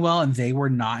not doing well and they were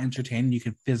not entertained and you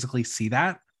could physically see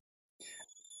that?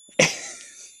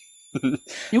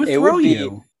 It would throw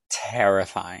you.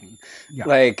 Terrifying. Yeah.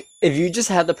 Like if you just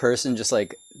had the person just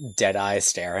like dead eye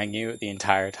staring you the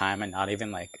entire time and not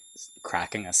even like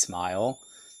cracking a smile,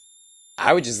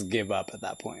 I would just give up at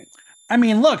that point. I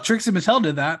mean, look, Trixie Mattel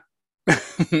did that.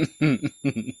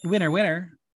 Winner,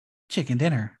 winner, chicken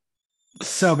dinner.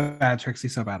 So bad, Trixie,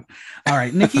 so bad. All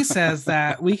right. Nicky says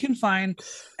that we can find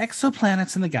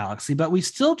exoplanets in the galaxy, but we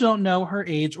still don't know her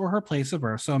age or her place of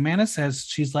birth. So Amanda says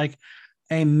she's like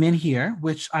a menhir,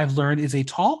 which I've learned is a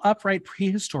tall, upright,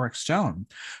 prehistoric stone.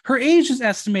 Her age is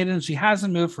estimated and she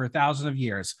hasn't moved for 1,000 of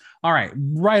years. All right.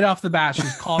 Right off the bat,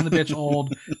 she's calling the bitch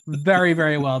old. Very,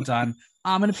 very well done.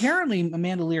 And apparently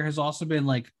Amanda Lear has also been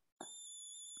like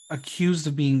accused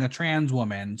of being a trans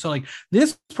woman. So like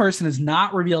this person has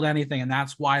not revealed anything, and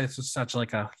that's why this is such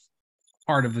like a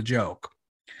part of the joke.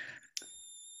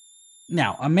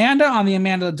 Now, Amanda on the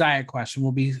Amanda diet question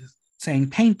will be saying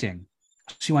painting.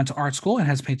 She went to art school and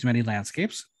has painted many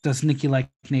landscapes. Does Nicky like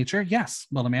nature? Yes.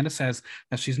 Well, Amanda says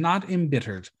that she's not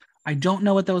embittered. I don't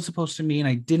know what that was supposed to mean.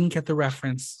 I didn't get the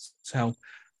reference. So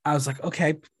I was like,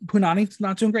 okay, Punani's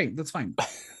not doing great. That's fine.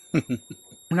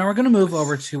 Now we're going to move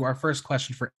over to our first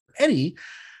question for Eddie.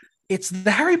 It's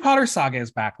the Harry Potter saga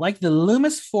is back. Like the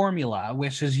Loomis formula,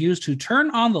 which is used to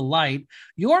turn on the light,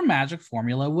 your magic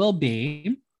formula will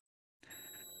be...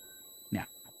 Now,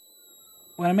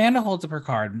 when Amanda holds up her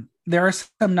card, there are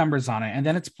some numbers on it, and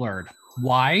then it's blurred.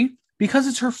 Why? Because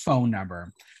it's her phone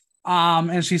number.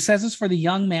 And she says it's for the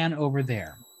young man over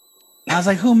there. I was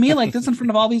like, who, me? Like this in front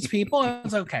of all these people? I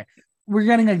was like, okay, we're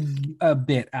getting a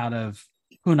bit out of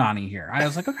Punani here. I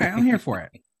was like, okay, I'm here for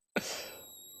it.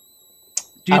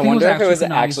 Do you think wonder if it was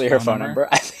actually her phone number?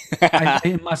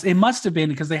 It must have been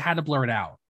because they had to blur it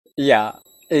out. Yeah.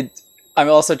 I'm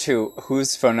also too,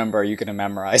 whose phone number are you going to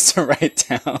memorize to write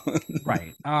down?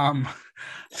 Right.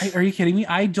 Are you kidding me?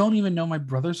 I don't even know my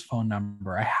brother's phone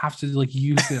number. I have to like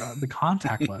use the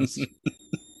contact list.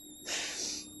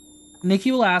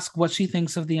 Nicky will ask what she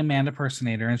thinks of the Amanda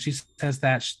personator, and she says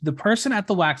that the person at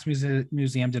the Wax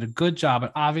Museum did a good job,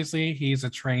 but obviously he's a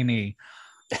trainee.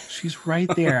 She's right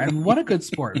there. And what a good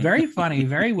sport. Very funny,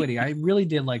 very witty. I really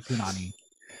did like Punani.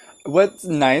 What's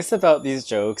nice about these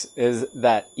jokes is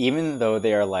that even though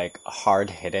they are like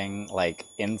hard-hitting like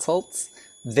insults,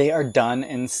 they are done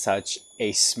in such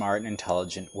a smart and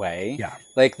intelligent way. Yeah.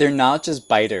 Like they're not just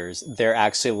biters, they're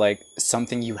actually like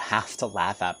something you have to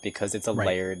laugh at because it's a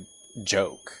layered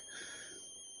joke.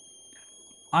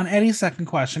 On Eddie's second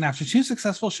question, after 2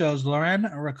 successful shows, Lorraine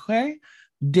Raquet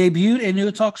debuted a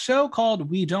new talk show called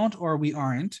We Don't or We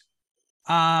Aren't.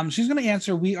 She's going to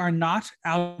answer, we are not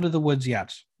out of the woods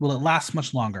yet. Will it last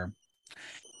much longer?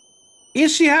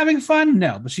 Is she having fun?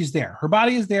 No, but she's there. Her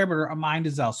body is there, but her mind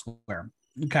is elsewhere.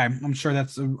 Okay, I'm sure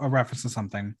that's a reference to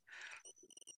something.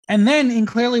 And then in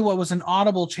clearly what was an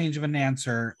audible change of an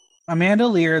answer, Amanda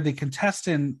Lear, the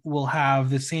contestant, will have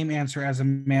the same answer as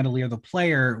Amanda Lear, the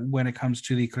player, when it comes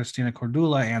to the Christina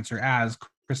Cordula answer as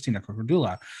Christina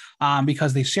Cordula,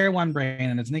 because they share one brain.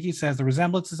 And as Nicky says, the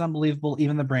resemblance is unbelievable,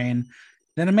 even the brain.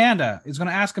 Then Amanda is going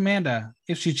to ask Amanda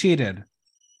if she cheated.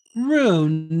 Rue,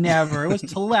 never. It was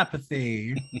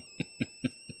telepathy.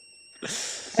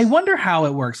 I wonder how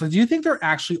it works. Like, do you think there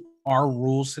actually are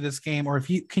rules to this game, or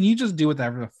can you just do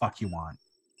whatever the fuck you want?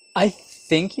 I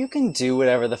think you can do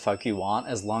whatever the fuck you want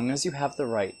as long as you have the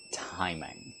right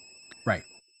timing. Right.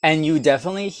 And you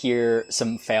definitely hear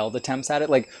some failed attempts at it.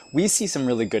 Like, we see some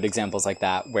really good examples like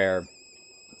that where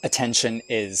attention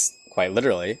is quite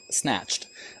literally snatched.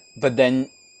 But then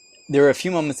there are a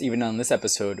few moments even on this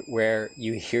episode where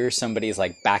you hear somebody's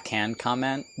like backhand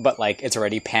comment, but like it's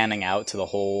already panning out to the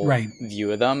whole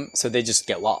view of them. So they just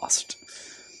get lost.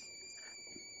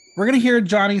 We're going to hear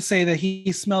Johnny say that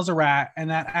he smells a rat, and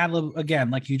that ad-lib,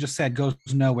 again, like you just said, goes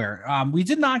nowhere. We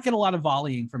did not get a lot of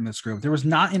volleying from this group. There was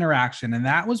not interaction, and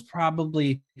that was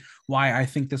probably why I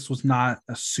think this was not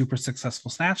a super successful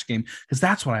Snatch Game, because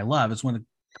that's what I love, is when the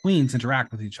queens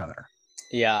interact with each other.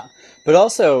 Yeah, but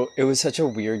also, it was such a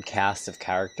weird cast of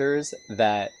characters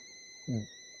that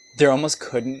there almost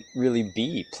couldn't really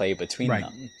be play between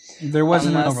them. There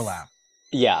wasn't an overlap.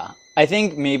 Yeah. I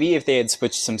think maybe if they had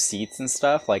switched some seats and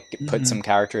stuff, like put some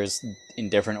characters in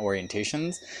different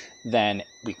orientations, then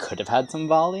we could have had some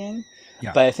volleying.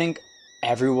 Yeah. But I think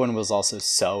everyone was also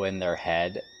so in their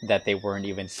head that they weren't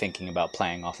even thinking about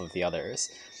playing off of the others.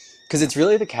 Because it's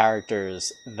really the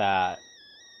characters that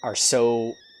are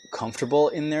so comfortable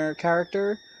in their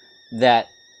character that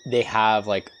they have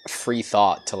like free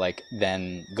thought to like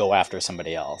then go after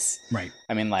somebody else. Right.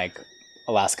 I mean, like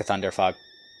Alaska Thunderfuck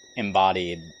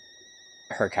embodied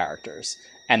her characters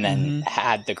and then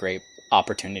had the great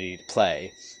opportunity to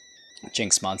play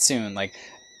Jinx Monsoon. Like,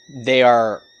 they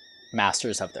are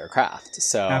masters of their craft.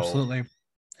 So absolutely.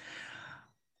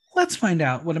 Let's find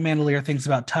out what Amanda Lear thinks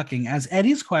about tucking, as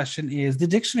Eddie's question is the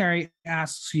dictionary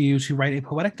asks you to write a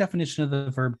poetic definition of the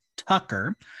verb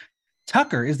tucker.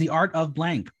 Tucker is the art of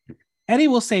blank. Eddie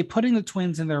will say putting the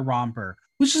twins in their romper,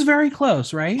 which is very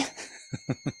close, right?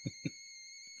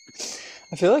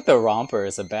 I feel like the romper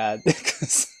is a bad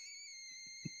because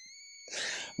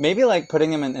maybe like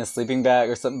putting him in a sleeping bag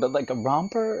or something, but like a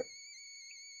romper,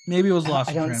 Maybe it was I lost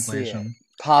in don't see it. translation.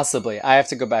 Possibly. I have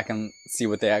to go back and see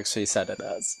what they actually said it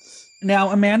as. Now,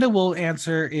 Amanda will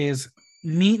answer is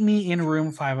meet me in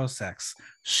room 506.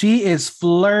 She is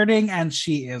flirting and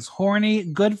she is horny.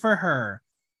 Good for her.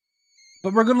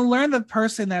 But we're going to learn the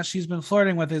person that she's been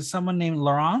flirting with is someone named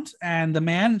Laurent, and the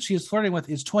man she is flirting with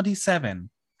is 27,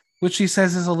 which she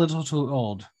says is a little too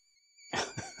old.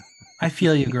 I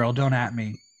feel you, girl. Don't at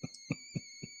me.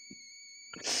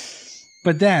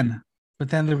 But then,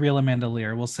 the real Amanda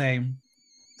Lear will say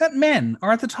that men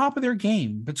are at the top of their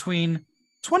game between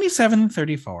 27 and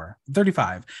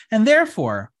 35, and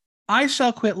therefore I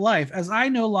shall quit life as I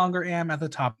no longer am at the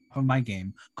top of my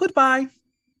game. Goodbye.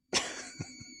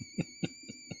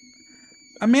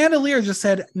 Amanda Lear just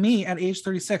said, me at age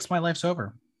 36, my life's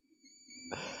over.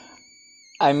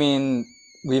 I mean,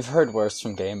 we've heard worse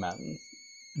from gay men.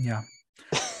 Yeah.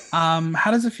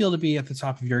 How does it feel to be at the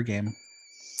top of your game?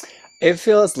 It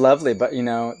feels lovely, but you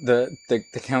know, the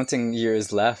counting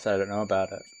years left, I don't know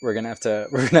about it. We're gonna have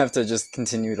to just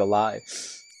continue to lie.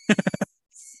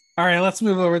 All right, let's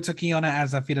move over to Kiona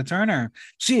as Afita Turner.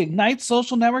 She ignites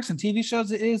social networks and TV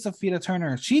shows. It is Afita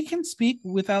Turner. She can speak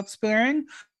without swearing.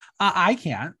 I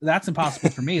can't. That's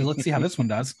impossible for me. Let's see how this one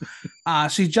does.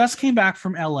 She just came back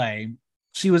from LA.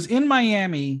 She was in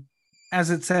Miami,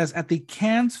 as it says, at the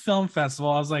Cannes Film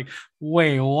Festival. I was like,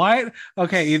 wait, what?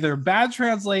 Okay, either bad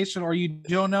translation or you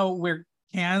don't know where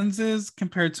Cannes is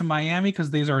compared to Miami because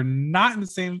these are not in the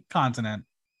same continent.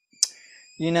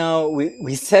 You know,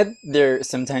 we said they're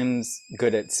sometimes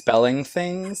good at spelling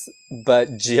things,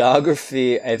 but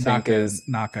geography, I Not think, good. is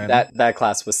Not good. that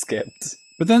class was skipped.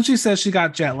 But then she says she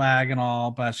got jet lag and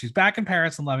all, but she's back in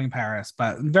Paris and loving Paris,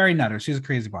 but very nutter. She's a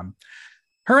crazy one.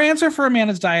 Her answer for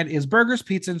Amanda's diet is burgers,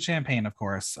 pizza, and champagne, of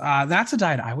course. That's a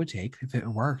diet I would take if it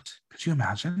worked. Could you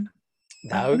imagine?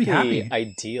 That I'd would be be happy.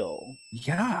 ideal.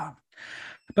 Yeah.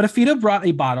 But if Fida brought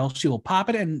a bottle, she will pop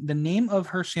it, and the name of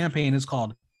her champagne is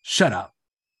called Shut Up.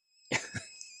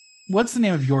 What's the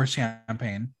name of your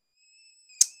champagne?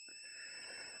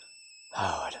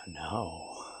 Oh, I don't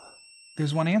know.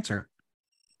 There's one answer.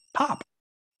 Pop.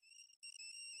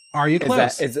 Arya Is that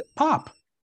Klos. is it? Pop.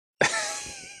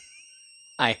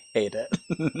 I hate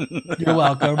it. You're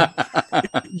welcome.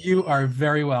 You are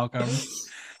very welcome.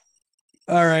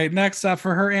 All right. Next up,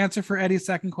 for her answer for Eddie's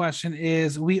second question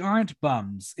is we aren't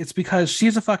bums. It's because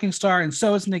she's a fucking star and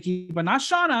so is Nicky, but not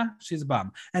Shauna. She's a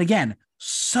bum. And again,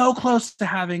 so close to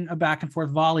having a back and forth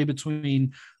volley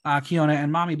between Kiona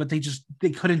and Mommy, but they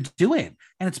couldn't do it.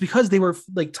 And it's because they were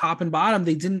like top and bottom.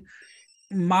 They didn't.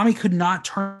 Mommy could not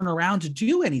turn around to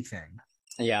do anything.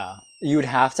 Yeah, you would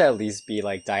have to at least be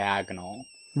like diagonal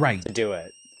Right. to do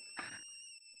it.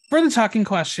 For the talking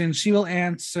question, she will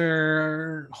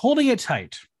answer holding it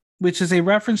tight, which is a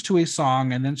reference to a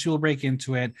song, and then she will break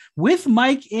into it with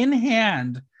mic in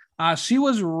hand. She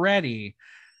was ready.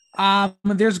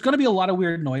 There's going to be a lot of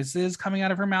weird noises coming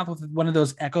out of her mouth with one of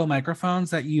those echo microphones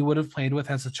that you would have played with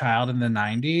as a child in the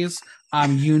 90s.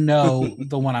 You know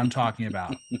the one I'm talking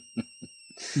about.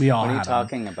 We all What are you had them.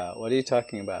 talking about? What are you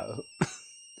talking about?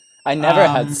 I never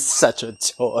had Um, such a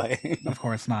toy. of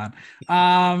course not.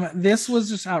 This was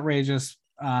just outrageous.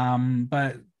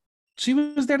 But she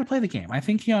was there to play the game. I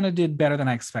think Kiana did better than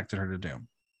I expected her to do.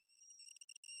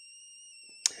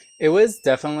 It was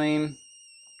definitely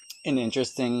an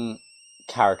interesting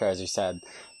character, as you said,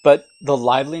 but the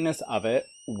liveliness of it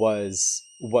was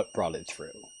what brought it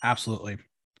through. Absolutely.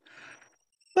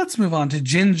 Let's move on to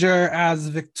Ginger as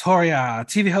Victoria,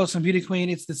 TV host and beauty queen.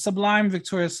 It's the sublime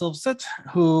Victoria Silvstedt,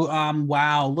 who,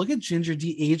 wow, look at Ginger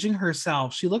de-aging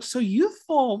herself. She looks so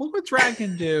youthful. Look what drag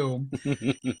can do.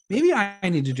 Maybe I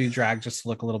need to do drag just to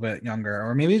look a little bit younger,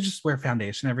 or maybe just wear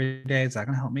foundation every day. Is that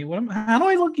going to help me? How do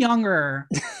I look younger?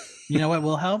 You know what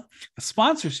will help? A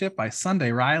sponsorship by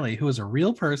Sunday Riley, who is a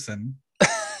real person.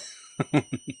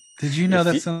 Did you know If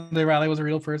that you, Sunday Riley was a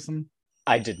real person?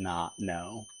 I did not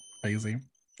know. Crazy.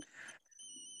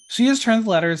 She has turned the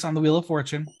letters on the Wheel of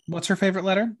Fortune. What's her favorite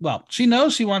letter? Well, she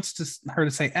knows she wants her to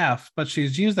say F, but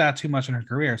she's used that too much in her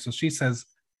career, so she says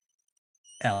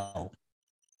L.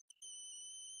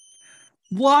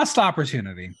 Lost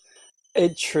opportunity.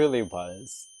 It truly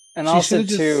was. And She should also, have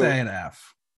just too, said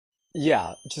F.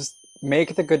 yeah, just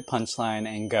make the good punchline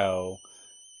and go.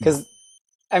 Yeah. Because,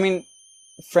 I mean,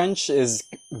 French is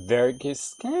very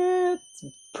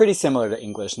pretty similar to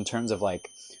English in terms of like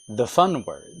the fun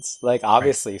words. Like Right.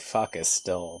 obviously fuck is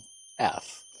still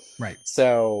F. Right.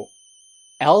 So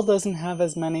L doesn't have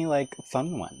as many like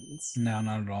fun ones. No,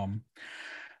 not at all.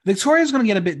 Victoria's going to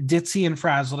get a bit ditzy and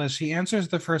frazzled as she answers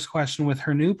the first question with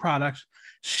her new product,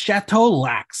 Chateau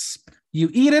Lax. You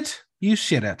eat it, you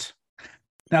shit it.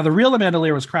 Now, the real Amanda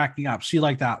Lear was cracking up. She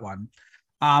liked that one.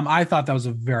 I thought that was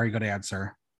a very good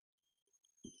answer.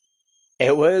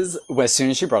 It was as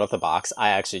soon as she brought up the box, I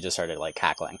actually just started like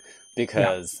cackling Yeah,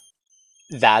 because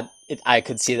I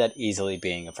could see that easily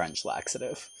being a French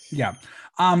laxative. yeah.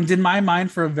 Did my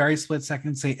mind for a very split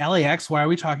second say LAX? Why are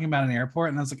we talking about an airport?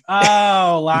 And I was like,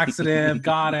 oh, laxative,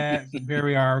 got it. Here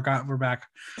we are. We're back.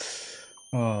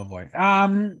 Oh boy.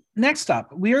 Next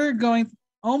up, we are going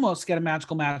almost get a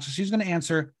magical match. She's going to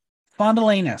answer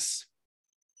Fondalanus.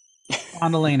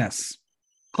 Fondalanus.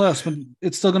 Close, but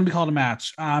it's still going to be called a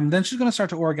match. Then she's going to start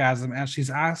to orgasm as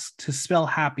she's asked to spell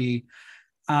happy.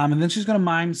 And then she's going to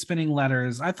mime spinning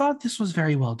letters. I thought this was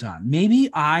very well done. Maybe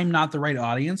I'm not the right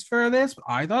audience for this, but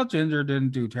I thought Ginger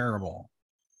didn't do terrible.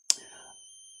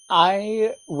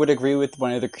 I would agree with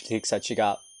one of the critiques that she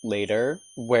got later,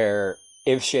 where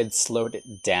if she had slowed it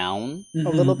down a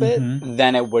little Mm-hmm, bit, mm-hmm.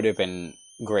 then it would have been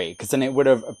great. Because then it would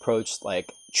have approached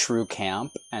like true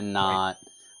camp and Right. not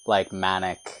like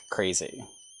manic crazy.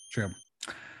 True.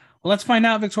 Well, let's find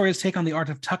out Victoria's take on the art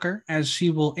of Tucker as she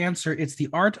will answer it's the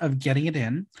art of getting it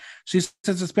in. She says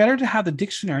it's better to have the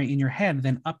dictionary in your head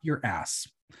than up your ass.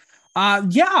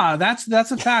 Yeah, that's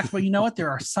a fact. But you know what?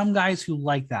 There are some guys who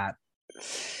like that.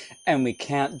 And we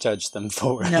can't judge them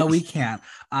for No, it. we can't.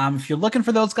 If you're looking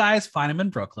for those guys, find them in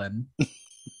Brooklyn.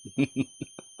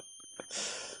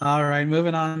 All right,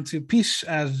 moving on to Piche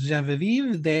as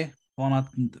Genevieve de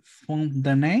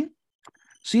Fontenay.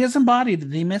 She has embodied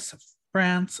the Miss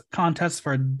France contest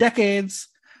for decades.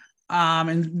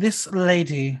 And this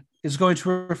lady is going to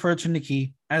refer to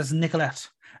Nicky as Nicolette.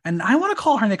 And I want to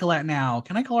call her Nicolette now.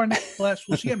 Can I call her Nicolette?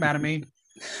 Will she get mad at me?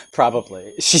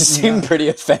 Probably. She seemed Yeah, pretty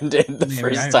offended the maybe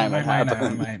first time I it might.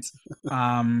 happened.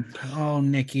 Oh,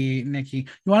 Nikki. You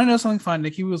want to know something fun?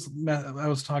 I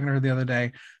was talking to her the other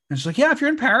day, and she's like, "Yeah, if you're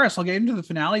in Paris, I'll get into the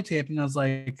finale taping." I was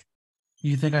like,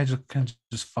 "You think I just can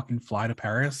just fucking fly to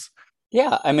Paris?"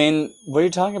 Yeah, I mean, what are you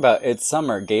talking about? It's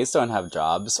summer. Gays don't have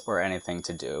jobs or anything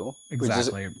to do. We just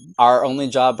Exactly. Our only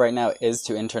job right now is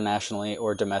to internationally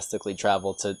or domestically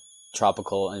travel to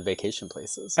tropical and vacation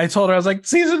places. I told her I was like,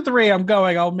 "Season 3, I'm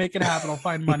going. I'll make it happen. I'll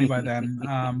find money by then."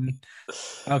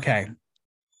 Okay.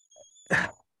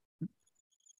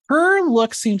 Her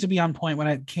look seemed to be on point when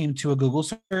it came to a Google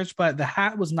search, but the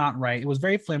hat was not right. It was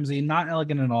very flimsy, not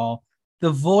elegant at all.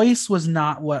 The voice was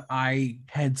not what I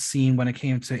had seen when it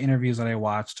came to interviews that I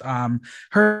watched.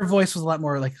 Her voice was a lot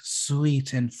more like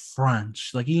sweet and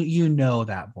French. Like you know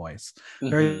that voice.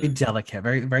 Very Hmm. delicate,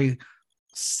 very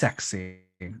sexy,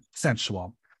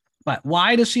 sensual. But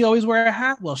why does she always wear a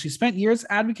hat? Well, she spent years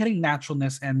advocating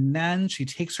naturalness, and then she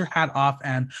takes her hat off,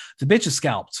 and the bitch is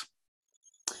scalped.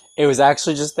 It was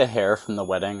actually just the hair from the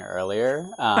wedding earlier.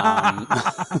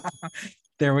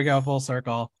 There we go, full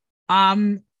circle.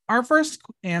 Our first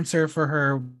answer for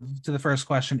her to the first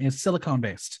question is silicone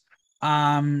based.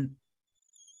 Um,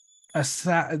 that's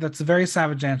a very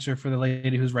savage answer for the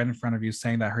lady who's right in front of you,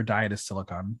 saying that her diet is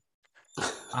silicone.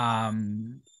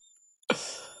 Um,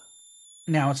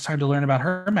 Now it's time to learn about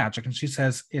her magic, and she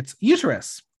says it's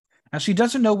uterus, and she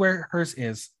doesn't know where hers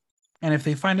is. And if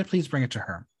they find it, please bring it to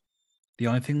her. The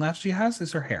only thing left she has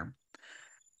is her hair.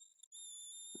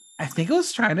 I think it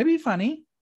was trying to be funny.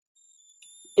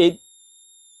 It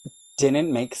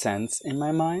didn't make sense in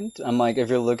my mind. I'm like, if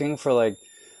you're looking for like,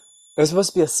 it was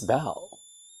supposed to be a spell.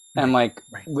 And I'm Right,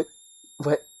 like, right.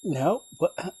 what? No?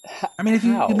 What? I mean, if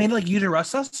you How? made it like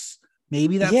uterusus,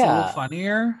 maybe that's a little Yeah.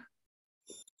 funnier.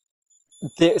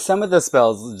 Some of the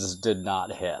spells just did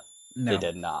not hit. They No.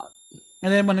 did not.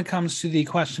 And then when it comes to the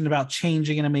question about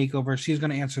changing in a makeover, she's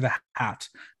going to answer the hat.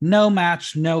 No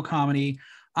match, no comedy.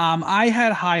 I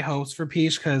had high hopes for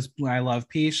Peach because I love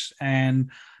Peach, and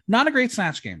not a great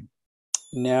Snatch Game.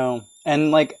 No.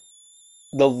 And like,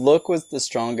 the look was the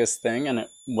strongest thing, and it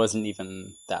wasn't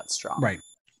even that strong. Right.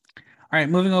 All right,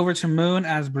 moving over to Moon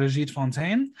as Brigitte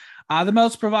Fontaine, the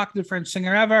most provocative French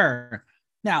singer ever.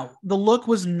 Now, the look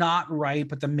was not right,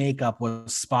 but the makeup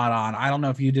was spot on. I don't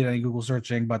know if you did any Google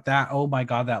searching, but oh my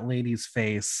God, that lady's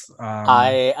face.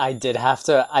 I did have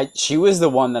to. She was the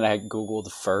one that I had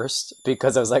Googled first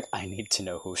because I was like, I need to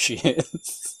know who she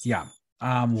is. Yeah.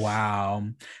 Wow.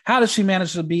 How does she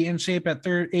manage to be in shape at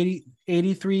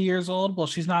 83 years old? Well,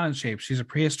 she's not in shape. She's a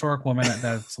prehistoric woman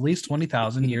that's at least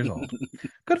 20,000 years old.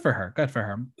 Good for her. Good for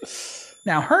her.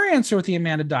 Now, her answer with the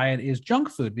Amanda diet is junk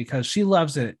food because she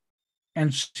loves it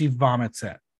and she vomits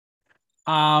it.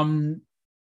 Um,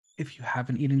 if you have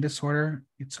an eating disorder,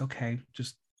 it's okay.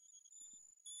 Just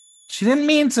she didn't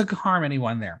mean to harm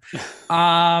anyone there.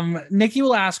 Nicky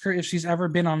will ask her if she's ever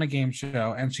been on a game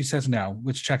show, and she says no,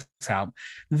 which checks out.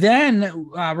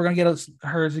 Then we're gonna get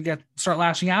her to start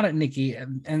lashing out at Nicky,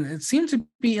 and it seems to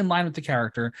be in line with the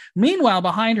character. Meanwhile,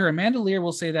 behind her, Amanda Lear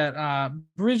will say that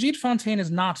Brigitte Fontaine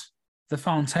is not the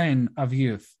Fontaine of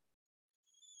youth.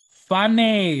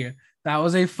 Funny. That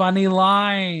was a funny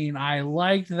line. I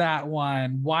liked that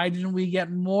one. Why didn't we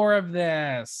get more of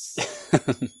this?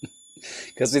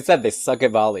 Because we said they suck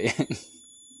at volley.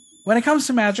 When it comes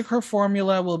to magic, her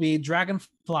formula will be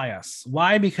dragonfly us.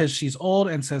 Why? Because she's old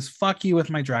and says, fuck you with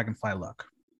my dragonfly look.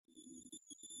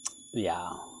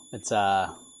 Yeah, it's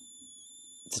a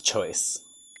choice.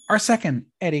 Our second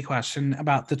Eddie question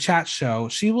about the chat show,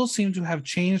 she will seem to have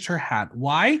changed her hat.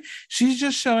 Why? She's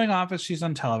just showing off as she's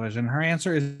on television. Her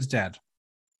answer is dead.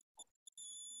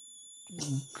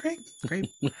 Great.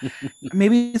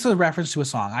 Maybe it's a reference to a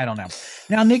song. I don't know.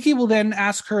 Now, Nicky will then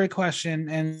ask her a question,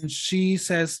 and she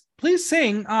says, please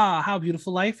sing How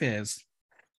Beautiful Life Is.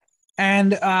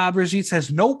 And Brigitte says,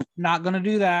 nope, not going to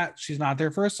do that. She's not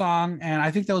there for a song. And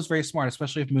I think that was very smart,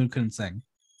 especially if Moon couldn't sing.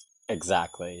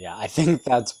 Exactly. Yeah, I think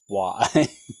that's why.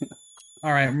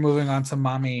 All right, moving on to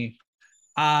Mommy.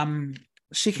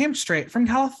 She came straight from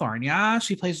California.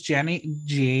 She plays Jenny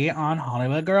G on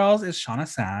Hollywood Girls. Is Shauna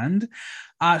Sand.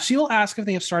 She will ask if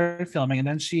they have started filming, and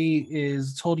then she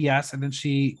is told yes, and then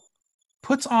she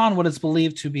puts on what is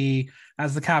believed to be,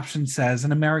 as the caption says,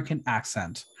 an American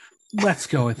accent. Let's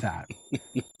go with that.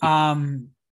 I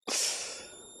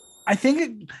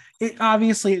think it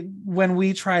obviously, when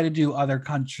we try to do other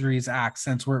countries'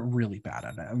 accents, we're really bad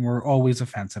at it, and we're always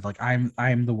offensive. Like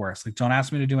I'm the worst. Like, don't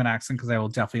ask me to do an accent because I will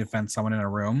definitely offend someone in a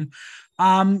room.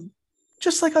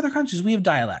 Just like other countries, we have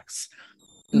dialects.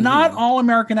 Not all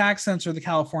American accents are the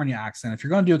California accent. If you're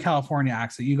going to do a California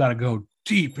accent, you got to go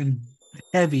deep and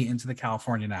heavy into the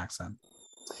Californian accent.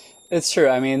 It's true.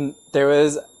 I mean, there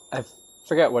was, I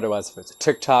forget what it was. If it was a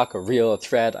TikTok, a reel, a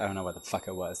thread. I don't know what the fuck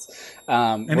it was.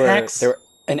 An X?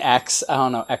 An X. I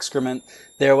don't know. Excrement.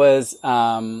 There was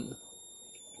that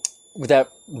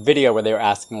video where they were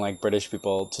asking like British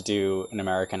people to do an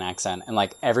American accent, and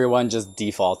like everyone just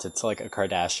defaulted to like a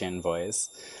Kardashian voice.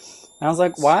 And I was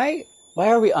like, why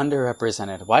are we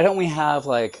underrepresented? Why don't we have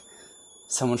like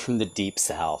someone from the deep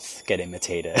south get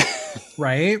imitated?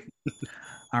 Right?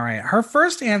 All right. Her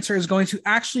first answer is going to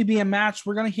actually be a match.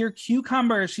 We're going to hear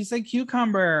cucumber. She said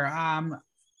cucumber.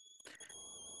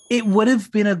 It would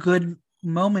have been a good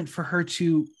moment for her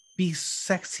to be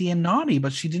sexy and naughty,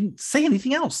 but she didn't say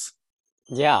anything else.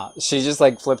 Yeah, she just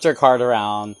like flipped her card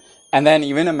around, and then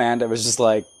even Amanda was just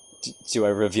like, "Do I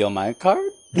reveal my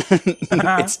card?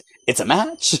 It's a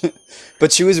match."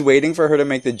 But she was waiting for her to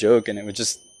make the joke, and it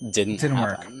just didn't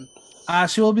happen. Work.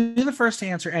 She will be the first to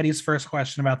answer Eddie's first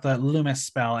question about the Loomis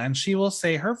spell, and she will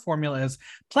say her formula is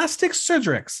plastic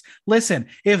surgeries. Listen,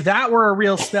 if that were a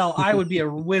real spell, I would be a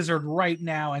wizard right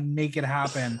now and make it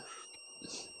happen.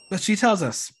 But she tells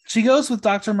us she goes with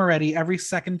Dr. Moretti every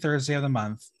second Thursday of the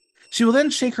month. She will then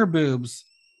shake her boobs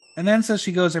and then says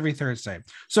she goes every Thursday.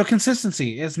 So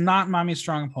consistency is not Mommy's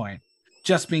strong point,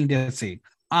 just being ditzy.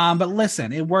 But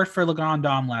listen, it worked for Le Grand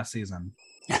Dame last season.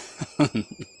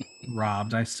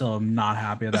 Robbed. I still am not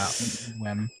happy with that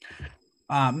win.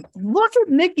 Look at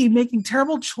Nicky making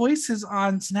terrible choices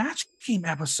on Snatch Game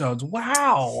episodes.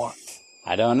 Wow.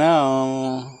 I don't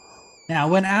know. Now,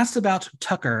 when asked about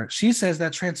Tucker, she says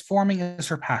that transforming is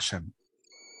her passion.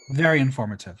 Very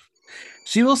informative.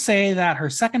 She will say that her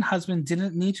second husband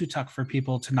didn't need to tuck for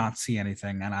people to not see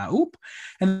anything. And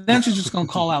and then she's just going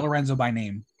to call out Lorenzo by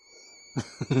name.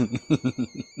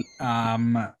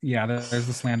 Yeah, there's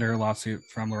the slander lawsuit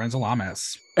from Lorenzo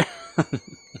Lamas.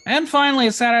 And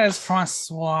finally, Sarah is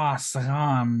Francois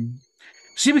Sagan.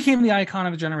 She became the icon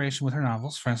of a generation with her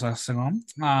novels, Francois Sagan.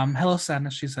 Hello,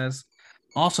 sadness, she says.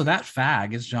 Also, that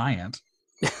fag is giant.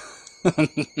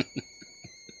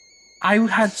 I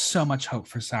had so much hope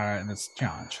for Sarah in this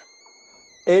challenge.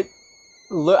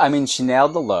 I mean, she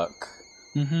nailed the look.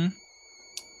 Mm-hmm.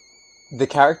 The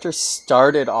character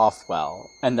started off well,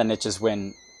 and then it just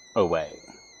went away.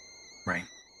 Right.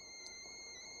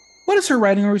 What is her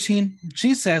writing routine?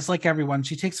 She says, like everyone,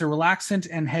 she takes a relaxant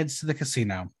and heads to the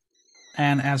casino.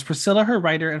 And as Priscilla, her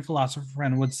writer and philosopher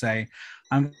friend, would say,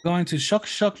 I'm going to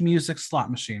shook music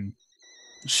slot machine.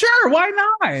 Sure, why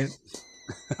not?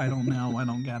 I don't know. I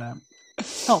don't get it.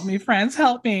 Help me, friends,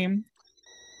 help me.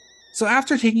 So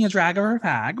after taking a drag of her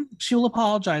bag, she will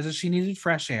apologize as she needed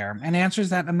fresh air and answers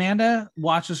that Amanda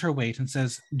watches her weight and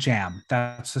says, jam.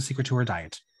 That's the secret to her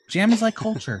diet. Jam is like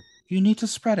culture. You need to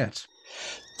spread it.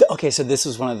 Okay, so this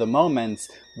was one of the moments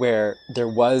where there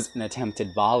was an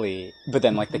attempted volley, but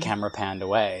then like the Mhm. camera panned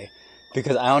away.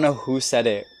 Because I don't know who said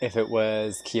it, if it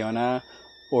was Kiona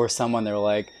or someone, they were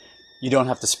like, you don't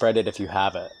have to spread it if you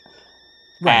have it.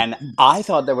 Right. And I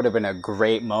thought that would have been a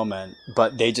great moment,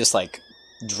 but they just like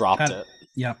dropped Cut. it.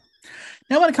 Yep.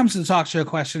 Now, when it comes to the talk show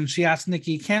question, she asked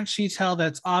Nicky, can't she tell that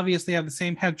it's obvious they have the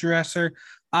same hairdresser?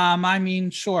 I mean,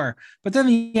 sure. But then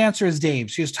the answer is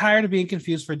Dave. She was tired of being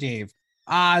confused for Dave.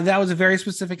 That was a very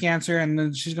specific answer. And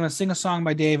then she's going to sing a song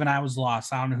by Dave, and I was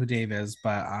lost. I don't know who Dave is,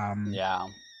 but Yeah,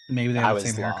 maybe they have I the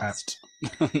same was haircut.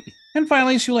 lost. And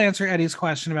finally, she will answer Eddie's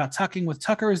question about tucking with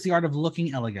Tucker is the art of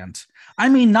looking elegant. I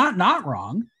mean, not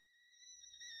wrong.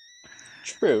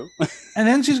 True. And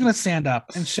then she's going to stand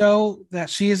up and show that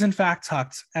she is in fact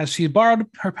tucked as she borrowed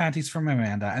her panties from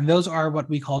Amanda. And those are what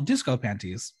we call disco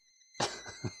panties.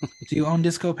 Do you own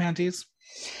disco panties?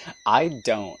 I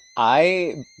don't.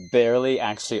 I barely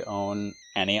actually own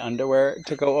any underwear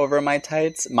to go over my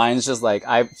tights. Mine's just like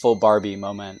I full Barbie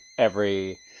moment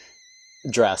every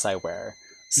dress I wear.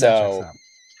 That checks So out.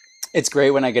 it's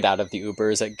great when I get out of the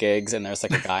Ubers at gigs and there's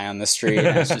like a guy on the street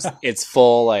and it's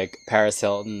full like Paris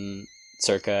Hilton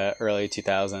circa early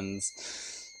 2000s.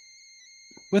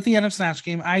 With the end of Snatch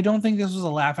Game, I don't think this was a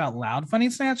laugh out loud funny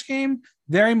Snatch Game.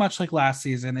 Very much like last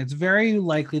season, it's very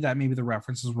likely that maybe the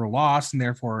references were lost and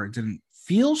therefore it didn't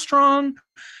feel strong.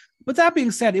 But that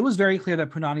being said, it was very clear that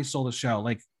Punani stole the show.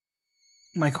 Like,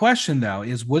 my question though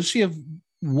is, would she have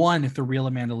won if the real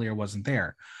Amanda Lear wasn't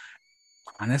there?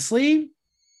 Honestly,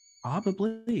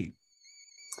 probably.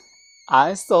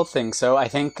 I still think so. I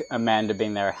think Amanda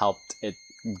being there helped it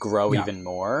grow Yeah. even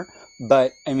more.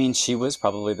 But I mean, she was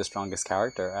probably the strongest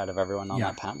character out of everyone on Yeah.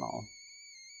 that panel.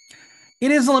 It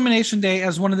is Elimination Day.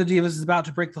 As one of the divas is about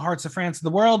to break the hearts of France and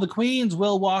the world, the queens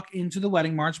will walk into the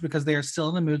wedding march because they are still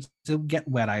in the mood to get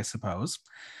wet, I suppose.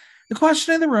 The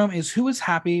question in the room is who is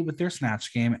happy with their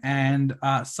Snatch Game, and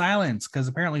silence, because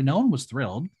apparently no one was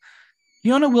thrilled.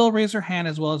 Fiona will raise her hand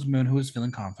as well as Moon, who is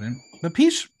feeling confident. But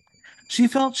Peach, she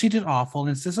felt she did awful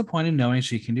and is disappointed knowing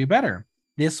she can do better.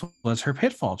 This was her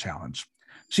pitfall challenge.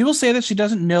 She will say that she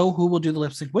doesn't know who will do the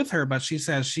lip sync with her, but she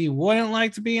says she wouldn't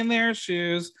like to be in their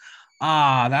shoes.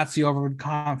 That's the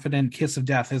overconfident kiss of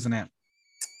death, isn't it?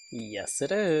 Yes,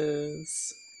 it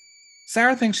is.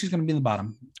 Sarah thinks she's going to be in the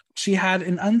bottom. She had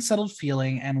an unsettled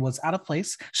feeling and was out of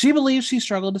place. She believes she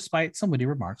struggled despite some witty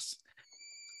remarks.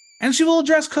 And she will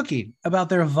address Cookie about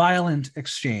their violent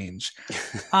exchange.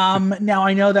 Now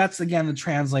I know that's again the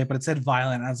translate, but it said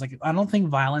violent. I was like, I don't think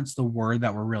violent's the word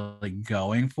that we're really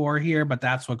going for here, but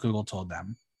that's what Google told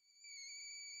them.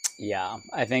 Yeah,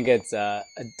 I think it's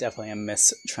definitely a Yeah.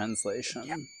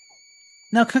 mistranslation.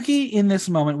 Now, Cookie in this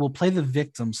moment will play the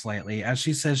victim slightly as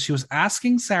she says she was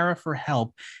asking Sarah for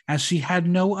help as she had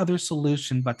no other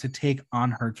solution but to take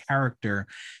on her character.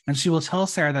 And she will tell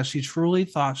Sarah that she truly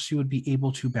thought she would be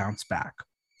able to bounce back.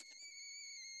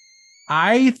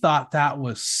 I thought that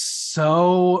was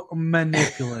so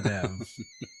manipulative.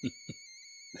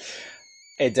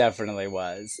 It definitely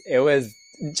was. It was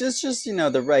just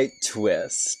the right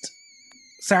twist.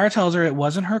 Sarah tells her it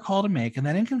wasn't her call to make, and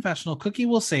then in confessional, Cookie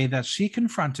will say that she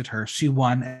confronted her, she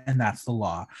won, and that's the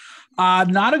law.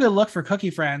 Not a good look for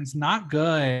Cookie, friends. Not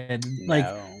good. Like,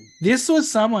 No. this was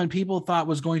someone people thought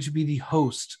was going to be the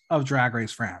host of Drag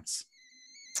Race France.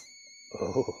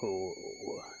 Oh.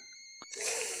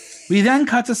 We then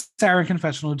cut to Sarah in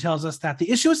confessional, who tells us that the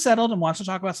issue is settled and wants to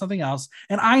talk about something else.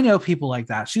 And I know people like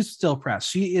that. She's still pressed.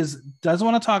 She doesn't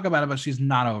want to talk about it, but she's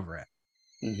not over it.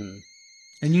 Mm-hmm.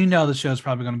 And you know the show's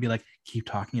probably going to be like, keep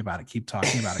talking about it, keep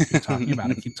talking about it, keep talking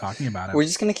about it, keep talking about it. We're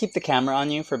just gonna keep the camera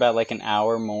on you for about like an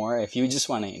hour more if you just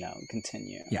want to,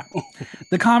 continue. Yeah.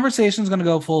 The conversation is going to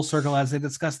go full circle as they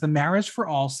discuss the marriage for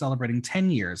all celebrating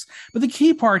 10 years. But the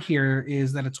key part here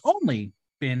is that it's only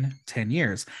been 10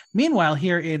 years. Meanwhile,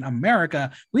 here in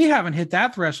America, we haven't hit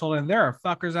that threshold, and there are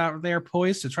fuckers out there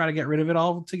poised to try to get rid of it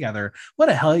all together. What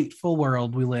a hateful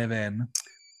world we live in.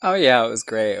 Oh yeah, it was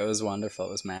great. It was wonderful.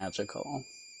 It was magical.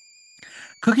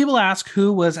 Cookie will ask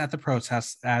who was at the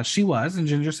protest, as she was, and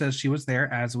Ginger says she was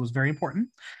there as it was very important.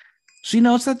 She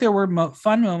notes that there were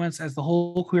fun moments as the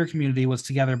whole queer community was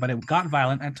together, but it got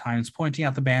violent at times, pointing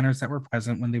out the banners that were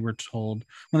present when they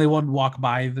would walk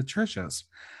by the churches.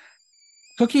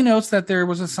 Cookie notes that there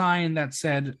was a sign that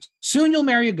said, "Soon you'll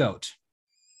marry a goat."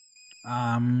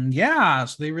 Yeah,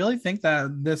 so they really think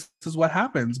that this is what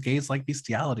happens. Gays like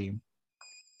bestiality.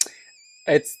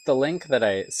 It's the link that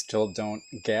I still don't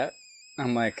get.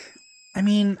 I'm like, I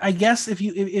mean, I guess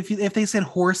if they said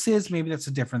horses, maybe that's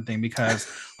a different thing because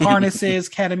harnesses,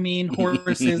 ketamine,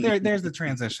 horses. There's the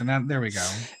transition. There we go.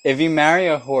 if you marry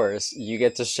a horse, you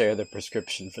get to share the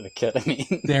prescription for the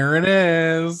ketamine. There it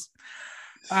is.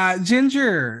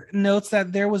 Ginger notes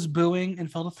that there was booing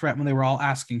and felt a threat when they were all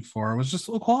asking for it was just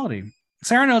equality.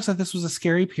 Sarah notes that this was a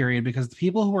scary period because the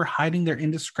people who were hiding their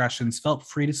indiscretions felt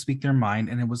free to speak their mind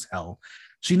and it was hell.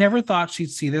 She never thought she'd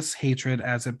see this hatred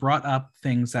as it brought up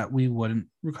things that we wouldn't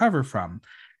recover from.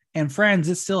 And friends,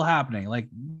 it's still happening. Like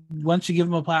once you give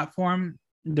them a platform,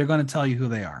 they're going to tell you who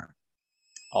they are.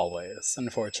 Always,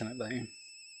 unfortunately.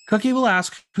 Cookie will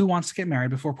ask who wants to get married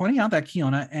before pointing out that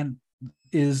Kiona and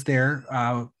is there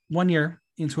 1 year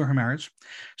into her marriage.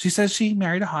 She says she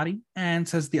married a hottie and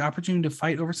says the opportunity to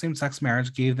fight over same-sex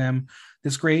marriage gave them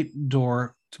this great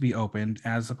door to be opened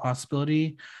as a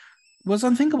possibility was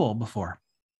unthinkable before.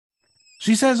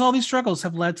 She says all these struggles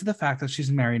have led to the fact that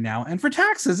she's married now, and for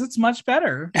taxes, it's much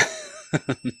better.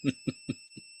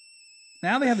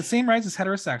 Now they have the same rights as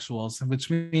heterosexuals, which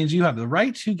means you have the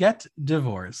right to get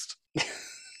divorced.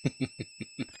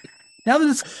 Now the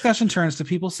discussion turns to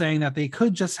people saying that they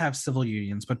could just have civil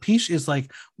unions, but Peach is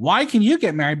like, why can you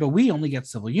get married, but we only get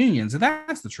civil unions? And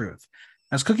that's the truth.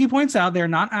 As Cookie points out, they're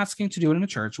not asking to do it in a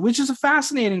church, which is a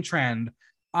fascinating trend.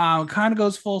 Kind of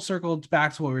goes full circle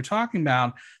back to what we were talking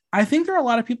about. I think there are a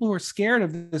lot of people who are scared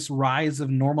of this rise of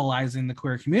normalizing the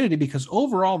queer community because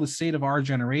overall the state of our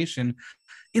generation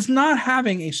is not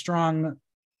having a strong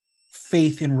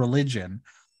faith in religion.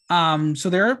 So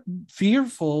there are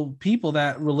fearful people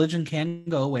that religion can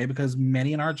go away because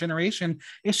many in our generation,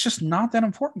 it's just not that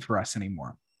important for us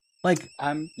anymore. Like,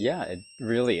 Yeah, it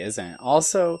really isn't.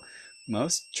 Also,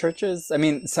 most churches, I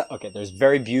mean, so, okay, there's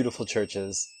very beautiful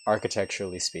churches,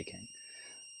 architecturally speaking.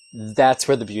 That's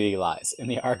where the beauty lies, in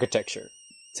the architecture.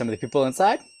 Some of the people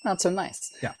inside, not so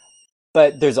nice. yeah,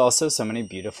 But there's also so many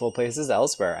beautiful places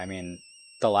elsewhere. I mean,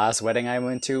 the last wedding I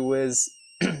went to was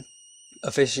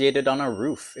officiated on a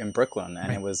roof in Brooklyn, and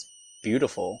right. it was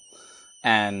beautiful.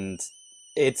 And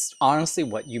it's honestly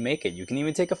what you make it. You can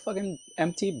even take a fucking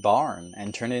empty barn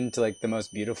and turn it into like the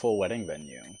most beautiful wedding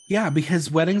venue. Yeah, because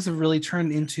weddings have really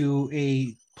turned into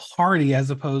a party as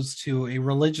opposed to a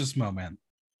religious moment.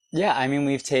 Yeah, I mean,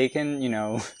 we've taken,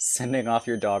 sending off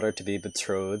your daughter to be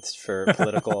betrothed for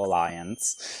political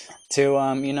alliance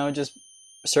to, just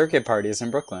circuit parties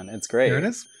in Brooklyn. It's There it great.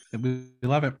 is. We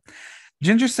love it.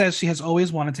 Ginger says she has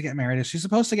always wanted to get married. Is she's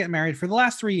supposed to get married for the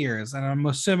last 3 years? And I'm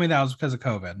assuming that was because of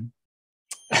COVID.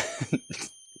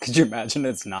 Could you imagine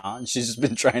it's not? She's just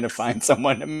been trying to find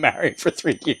someone to marry for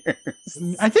 3 years.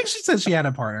 I think she said she had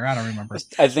a partner. I don't remember.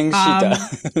 I think she Um,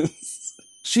 does.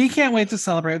 She can't wait to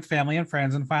celebrate with family and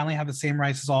friends and finally have the same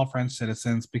rights as all French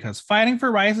citizens because fighting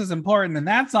for rights is important, and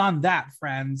that's on that,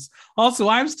 friends. Also,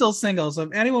 I'm still single, so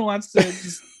if anyone wants to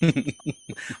just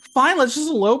fine, let's just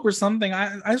elope or something.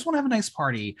 I just want to have a nice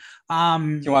party.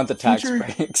 You want the tax Future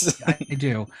breaks? I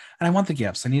do, and I want the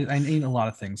gifts. I need a lot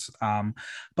of things.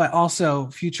 But also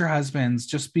future husbands,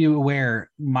 just be aware.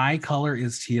 My color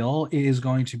is teal. It is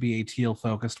going to be a teal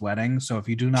focused wedding. So if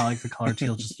you do not like the color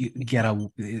teal, just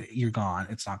you're gone.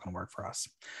 It's not going to work for us.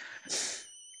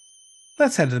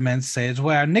 Let's head to the men's stage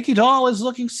where Nicky Doll is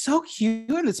looking so cute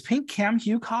in this pink Cam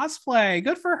Hugh cosplay.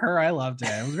 Good for her. I loved it.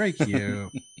 It was very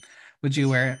cute. Would you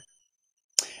wear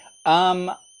it? um,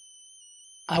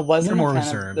 I You're wasn't a more fan of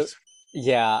the. reserved.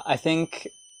 Yeah, I think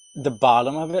the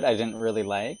bottom of it I didn't really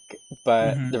like,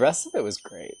 but Mm-hmm. the rest of it was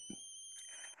great.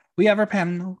 We have our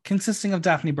panel consisting of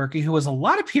Daphne Burke, who has a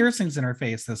lot of piercings in her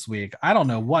face this week. I don't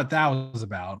know what that was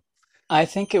about. I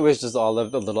think it was just all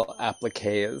of the little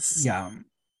appliques. Yeah.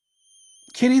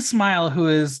 Kitty Smile, who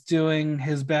is doing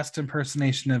his best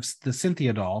impersonation of the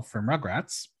Cynthia doll from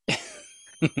Rugrats.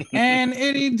 And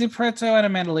Eddie DiPreto and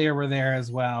Amanda Lear were there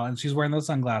as well. And she's wearing those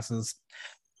sunglasses.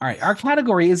 All right. Our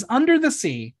category is Under the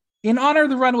Sea. In honor of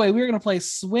the runway, we're going to play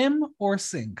Swim or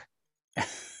Sink.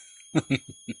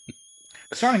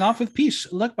 Starting off with Peach,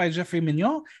 look by Jeffrey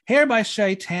Mignon, hair by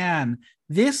Shay Tan.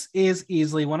 This is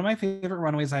easily one of my favorite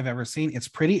runways I've ever seen. It's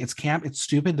pretty, it's camp, it's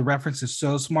stupid. The reference is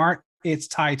so smart. It's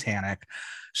Titanic.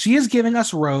 She is giving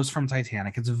us Rose from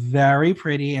Titanic. It's very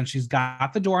pretty, and she's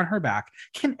got the door on her back.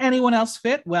 Can anyone else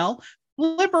fit? Well,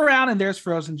 flip around, and there's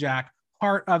Frozen Jack,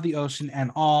 part of the ocean and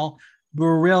all.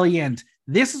 Brilliant.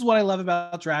 This is what I love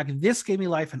about drag. This gave me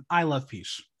life, and I love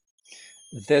Peach.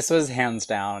 This was hands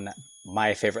down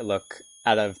my favorite look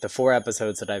out of the 4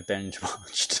 episodes that I've binge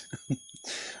watched.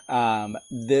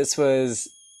 This was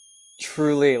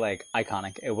truly like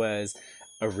iconic. It was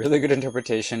a really good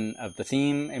interpretation of the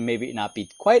theme, and maybe not be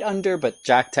quite under, but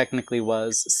Jack technically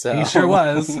was. He sure So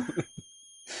was.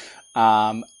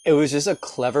 it was just a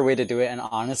clever way to do it, and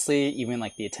honestly, even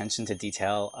like the attention to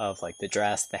detail of like the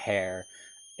dress, the hair,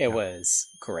 it Yeah. was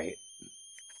great.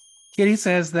 Kitty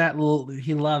says that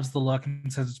he loves the look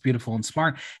and says it's beautiful and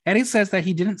smart. Eddie says that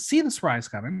he didn't see the surprise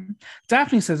coming.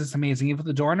 Daphne says it's amazing. Even with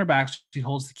the door on her back, she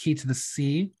holds the key to the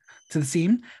scene.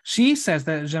 She says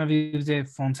that Genevieve de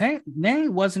Fontenay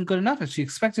wasn't good enough as she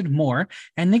expected more.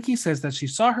 And Nicky says that she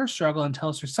saw her struggle and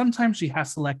tells her sometimes she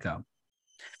has to let go.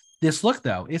 This look,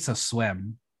 though, it's a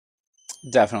swim.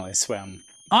 Definitely swim.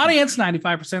 Audience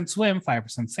 95% swim,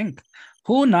 5% sink.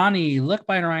 Punani, look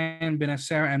by Ryan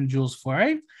Benacer and Jules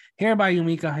Foray. Hair by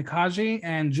Yumika Hikaji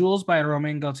and Jules by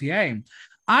Romain Gaultier.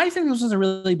 I think this was a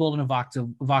really bold and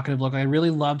evocative look. I really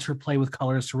loved her play with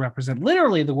colors to represent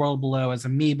literally the world below as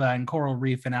amoeba and coral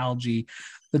reef and algae.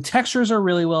 The textures are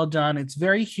really well done. It's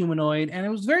very humanoid and it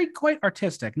was very quite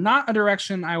artistic. Not a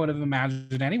direction I would have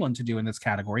imagined anyone to do in this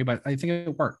category, but I think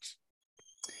it worked.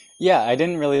 Yeah, I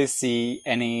didn't really see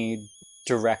any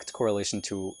direct correlation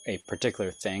to a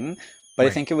particular thing, but I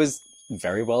Right. think it was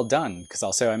very well done. Because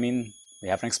also, I mean, we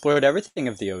haven't explored everything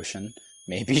of the ocean.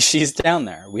 Maybe she's down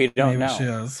there. We don't Maybe she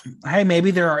know. is. Hey,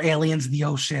 maybe there are aliens in the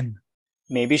ocean.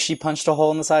 Maybe she punched a hole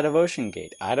in the side of Ocean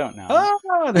Gate. I don't know.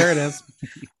 Oh, there it is.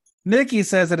 Nikki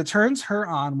says that it turns her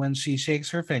on when she shakes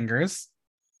her fingers.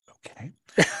 Okay.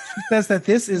 She says that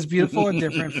this is beautiful and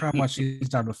different from what she's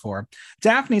done before.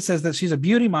 Daphne says that she's a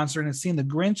beauty monster and has seen the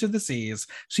Grinch of the Seas.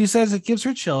 She says it gives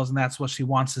her chills and that's what she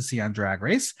wants to see on Drag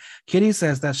Race. Kitty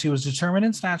says that she was determined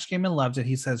in Snatch Game and loved it.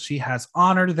 He says she has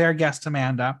honored their guest,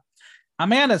 Amanda.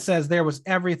 Amanda says there was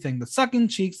everything, the sucking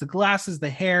cheeks, the glasses, the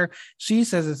hair. She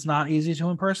says it's not easy to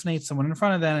impersonate someone in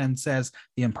front of them and says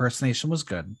the impersonation was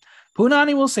good.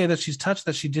 Punani will say that she's touched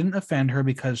that she didn't offend her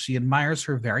because she admires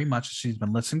her very much. She's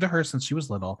been listening to her since she was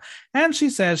little. And she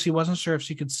says she wasn't sure if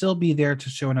she could still be there to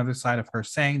show another side of her,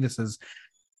 saying this is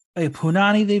a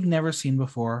Punani they've never seen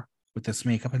before with this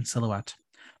makeup and silhouette.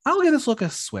 I'll give this look a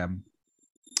swim.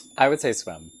 I would say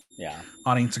swim. Yeah.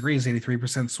 Audience agrees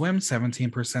 83% swim,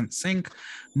 17% sink.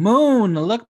 Moon,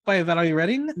 look by Valerie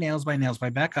Redding, nails by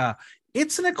Becca.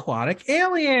 It's an aquatic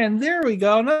alien. There we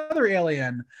go. Another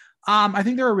alien. I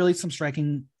think there are really some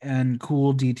striking and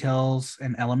cool details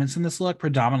and elements in this look,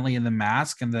 predominantly in the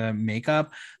mask and the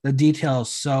makeup. The detail is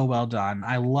so well done.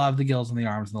 I love the gills and the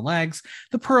arms and the legs.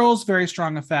 The pearls, very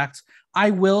strong effect. I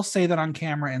will say that on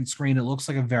camera and screen, it looks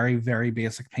like a very, very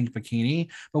basic pink bikini.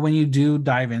 But when you do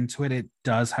dive into it, it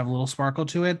does have a little sparkle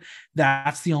to it.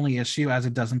 That's the only issue, as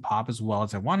it doesn't pop as well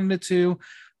as I wanted it to.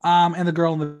 And the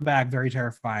girl in the back, very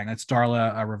terrifying. It's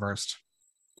Darla reversed.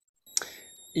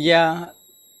 Yeah.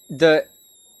 The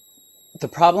the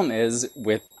problem is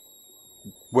with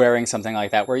wearing something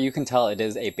like that where you can tell it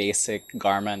is a basic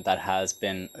garment that has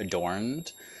been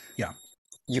adorned. Yeah.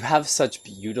 You have such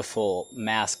beautiful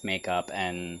mask makeup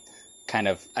and kind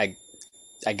of I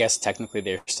guess technically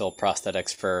they're still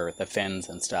prosthetics for the fins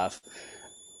and stuff.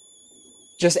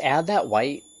 Just add that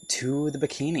white to the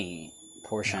bikini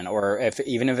portion, or if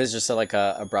even if it's just like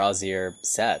a brassiere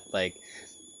set, like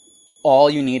all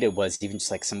you needed was even just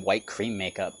like some white cream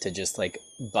makeup to just like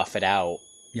buff it out,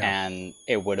 Yeah. and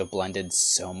it would have blended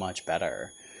so much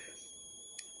better.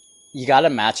 You got to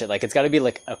match it, like it's got to be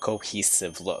like a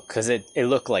cohesive look, because it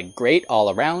looked like great all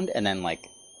around, and then like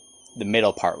the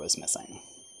middle part was missing.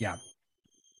 Yeah.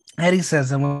 Eddie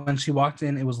says, and when she walked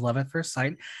in, it was love at first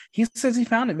sight. He says he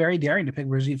found it very daring to pick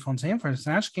Brigitte Fontaine for a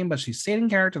Snatch Game, but she stayed in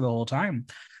character the whole time.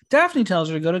 Daphne tells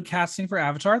her to go to casting for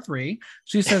Avatar 3.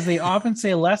 She says they often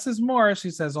say less is more.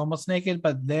 She says almost naked,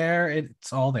 but there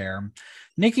it's all there.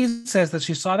 Nikki says that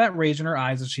she saw that rage in her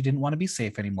eyes that she didn't want to be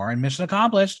safe anymore, and mission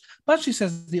accomplished. But she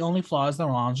says the only flaw is the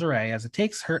lingerie, as it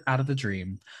takes her out of the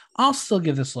dream. I'll still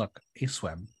give this look a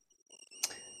swim.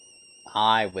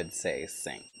 I would say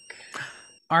sink.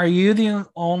 Are you the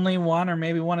only one, or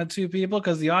maybe one or two people?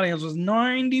 Because the audience was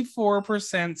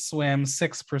 94% swim,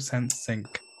 6%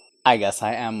 sink. I guess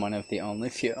I am one of the only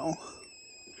few.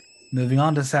 Moving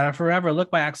on to Sada Forever, look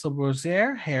by Axel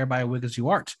Brosier, hair by Wig As You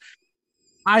Art.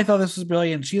 I thought this was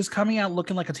brilliant. She is coming out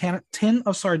looking like a tin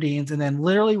of sardines and then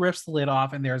literally rips the lid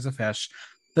off and there's a fish.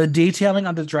 The detailing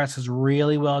on the dress is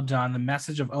really well done. The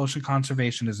message of ocean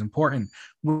conservation is important.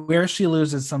 Where she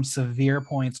loses some severe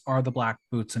points are the black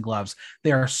boots and gloves.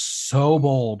 They are so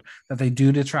bold that they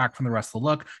do detract from the rest of the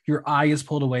look. Your eye is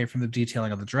pulled away from the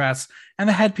detailing of the dress and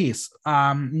the headpiece.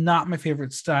 Not my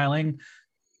favorite styling,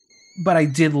 but I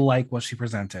did like what she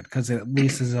presented because it at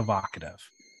least is evocative.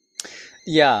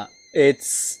 Yeah,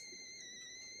 it's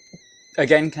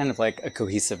again, kind of like a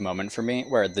cohesive moment for me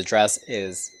where the dress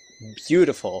is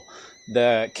beautiful.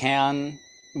 The can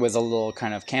was a little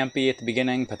kind of campy at the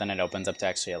beginning, but then it opens up to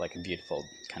actually like a beautiful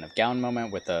kind of gown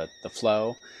moment with the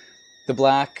flow. The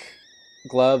black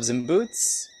gloves and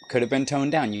boots could have been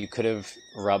toned down. You could have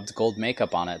rubbed gold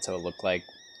makeup on it so it looked like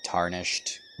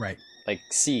tarnished, Right. like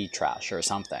sea trash or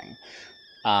something.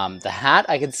 The hat,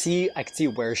 I could see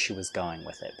where she was going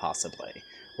with it, possibly,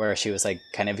 where she was like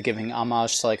kind of giving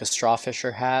homage to like a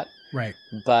strawfisher hat, Right.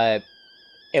 but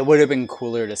it would have been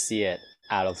cooler to see it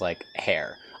out of like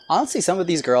hair. Honestly, some of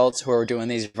these girls who are doing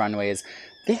these runways,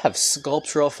 they have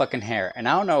sculptural fucking hair, and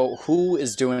I don't know who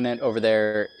is doing it over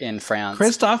there in France,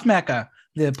 Christophe Mecca,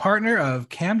 the partner of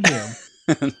Cam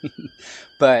Hugh.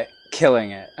 but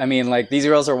killing it. I mean, like these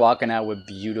girls are walking out with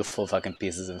beautiful fucking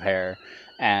pieces of hair,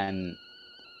 and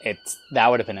that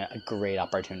would have been a great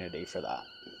opportunity for that.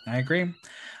 I agree.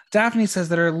 Daphne says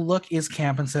that her look is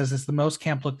camp and says it's the most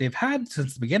camp look they've had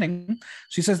since the beginning.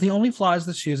 She says the only flaw is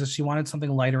the shoes, as she wanted something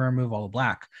lighter and remove all the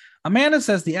black. Amanda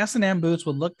says the S&M boots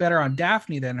would look better on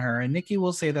Daphne than her, and Nicky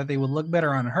will say that they would look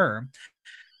better on her.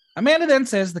 Amanda then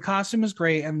says the costume is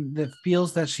great and that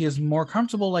feels that she is more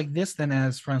comfortable like this than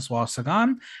as Francois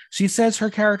Sagan. She says her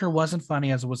character wasn't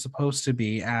funny as it was supposed to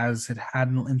be, as it had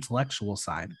an intellectual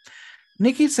side.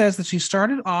 Nikki says that she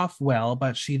started off well,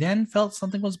 but she then felt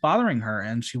something was bothering her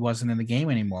and she wasn't in the game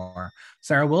anymore.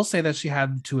 Sarah will say that she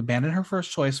had to abandon her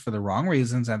first choice for the wrong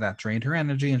reasons and that drained her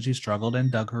energy and she struggled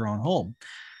and dug her own hole.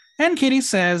 And Kitty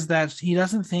says that he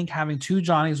doesn't think having two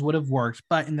Johnnies would have worked,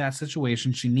 but in that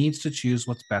situation, she needs to choose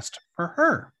what's best for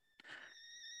her.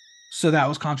 So that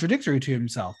was contradictory to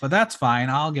himself, but that's fine.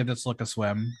 I'll give this look a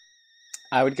swim.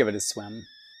 I would give it a swim.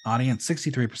 Audience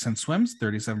 63% swims,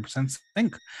 37%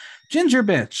 sink. Ginger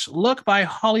Bitch, look by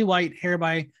Holly White, hair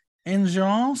by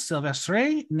Engeron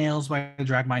Silvestre, nails by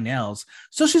Drag My Nails.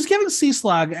 So she's giving Sea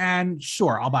Slug, and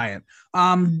sure, I'll buy it.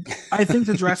 I think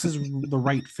the dress is the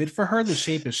right fit for her. The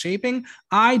shape is shaping.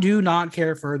 I do not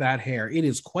care for that hair. It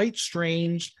is quite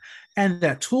strange. And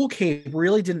that tulle cape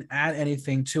really didn't add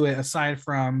anything to it aside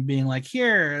from being like,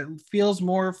 here, it feels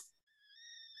more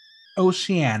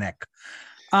oceanic.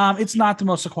 It's not the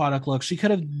most aquatic look. She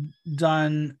could have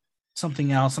done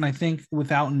something else, and I think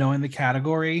without knowing the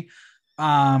category,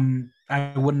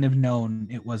 I wouldn't have known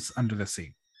it was under the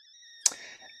sea.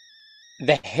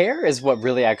 The hair is what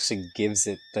really actually gives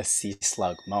it the sea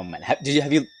slug moment.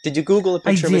 Did you Google a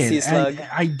I picture of a did, sea slug?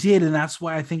 I did, and that's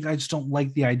why I think I just don't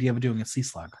like the idea of doing a sea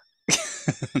slug.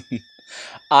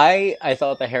 I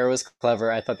thought the hair was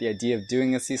clever. I thought the idea of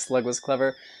doing a sea slug was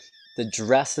clever. The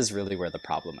dress is really where the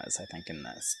problem is, I think, in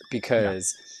this, Yeah,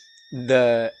 because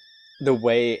the the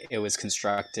way it was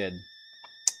constructed,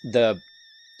 the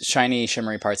shiny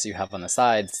shimmery parts that you have on the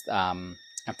sides. I'm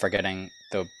forgetting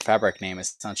the fabric name.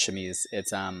 It's not chemise.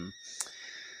 It's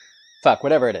fuck,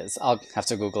 whatever it is. I'll have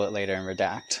to Google it later and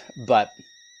redact. But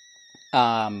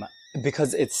um,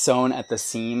 because it's sewn at the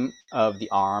seam of the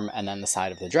arm and then the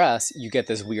side of the dress, you get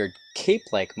this weird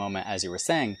cape-like moment, as you were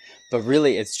saying. But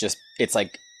really, it's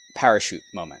like parachute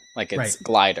moment, like right. it's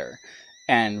glider.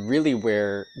 And really,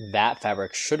 where that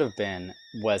fabric should have been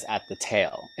was at the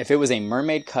tail. If it was a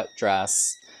mermaid cut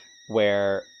dress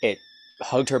where it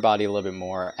hugged her body a little bit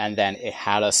more and then it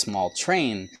had a small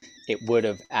train, it would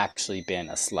have actually been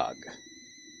a slug.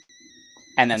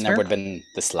 And then That's there fair. would have been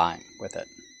the slime with it.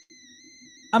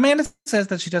 Amanda says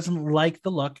that she doesn't like the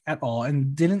look at all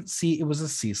and didn't see it was a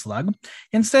sea slug.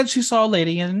 Instead, she saw a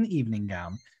lady in an evening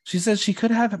gown. She says she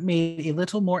could have made a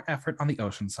little more effort on the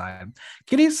ocean side.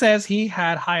 Kitty says he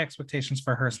had high expectations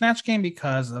for her Snatch Game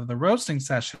because of the roasting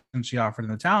session she offered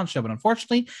in the talent show, but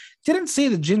unfortunately didn't see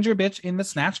the ginger bitch in the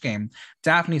Snatch Game.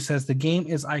 Daphne says the game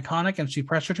is iconic and she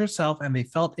pressured herself and they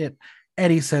felt it.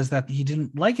 Eddie says that he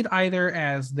didn't like it either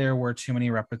as there were too many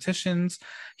repetitions.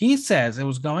 He says it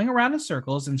was going around in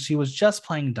circles and she was just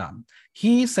playing dumb.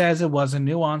 He says it was a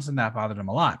nuance and that bothered him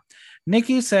a lot.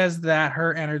 Nikki says that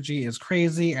her energy is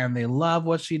crazy and they love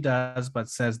what she does, but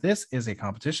says this is a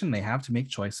competition. They have to make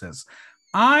choices.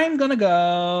 I'm going to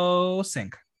go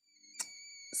sink.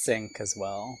 Sink as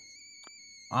well.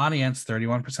 Audience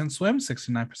 31% swim,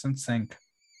 69% sink.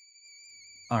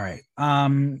 All right.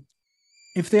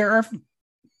 If there are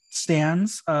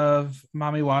stands of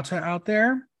Mami Wata out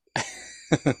there,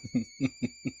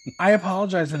 I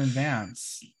apologize in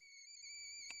advance.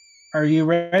 Are you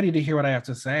ready to hear what I have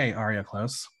to say, Arya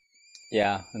Klos?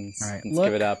 Yeah, All right. let's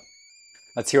give it up.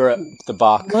 Let's hear it, the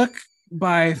Bach. Look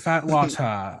by Fat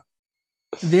Wata.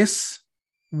 This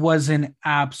was an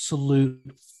absolute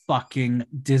fucking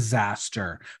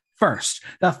disaster First,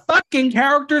 the fucking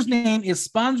character's name is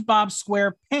SpongeBob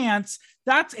SquarePants.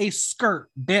 That's a skirt,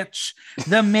 bitch.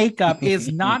 The makeup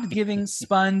is not giving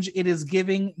sponge, it is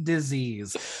giving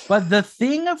disease. But the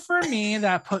thing for me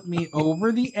that put me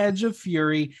over the edge of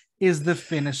fury is the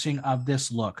finishing of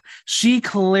this look. She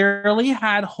clearly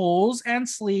had holes and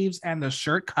sleeves and the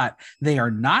shirt cut. They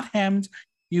are not hemmed.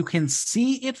 You can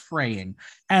see it fraying.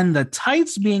 And the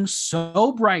tights being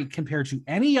so bright compared to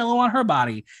any yellow on her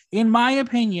body, in my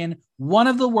opinion, one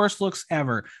of the worst looks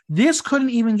ever. This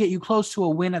couldn't even get you close to a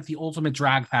win at the Ultimate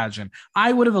Drag Pageant.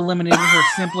 I would have eliminated her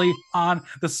simply on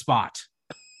the spot.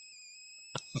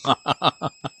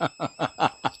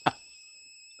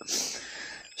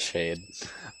 Shade.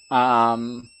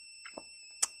 Um,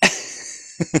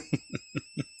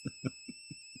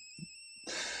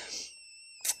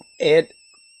 it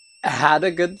had a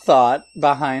good thought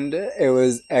behind it. It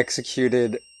was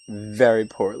executed very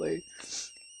poorly.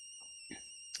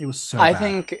 It was so I bad.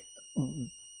 think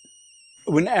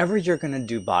whenever you're going to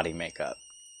do body makeup,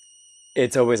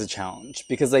 it's always a challenge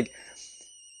because like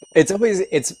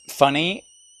it's funny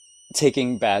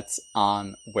taking bets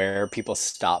on where people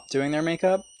stop doing their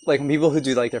makeup. Like when people who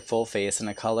do like their full face in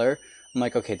a color, I'm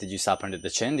like, okay, did you stop under the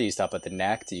chin? Do you stop at the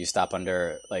neck? Do you stop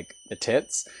under like the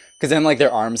tits? Because then like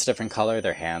their arms different color,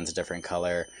 their hands different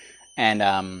color,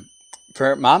 and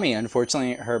for mommy,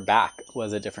 unfortunately, her back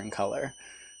was a different color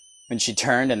when she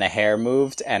turned and the hair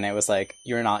moved, and it was like,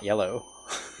 you're not yellow.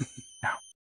 No.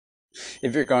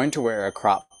 If you're going to wear a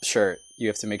crop shirt, you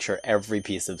have to make sure every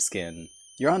piece of skin.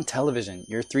 You're on television.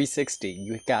 You're 360.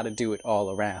 You got to do it all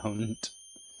around.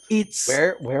 It's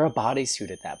wear a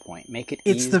bodysuit at that point. Make it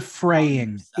it's easy the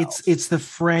fraying. on yourself. It's the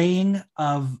fraying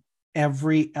of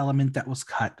every element that was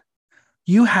cut.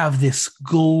 You have this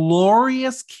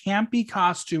glorious campy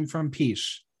costume from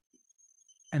Peach,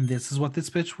 and this is what this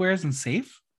bitch wears in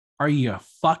Safe? Are you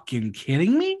fucking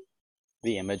kidding me?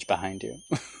 The image behind you.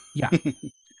 Yeah.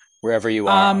 Wherever you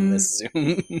are on this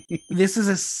Zoom. This is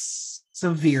a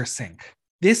severe sink.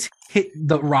 This hit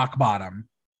the rock bottom.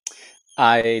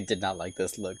 I did not like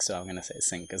this look, so I'm going to say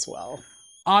sink as well.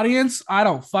 Audience, I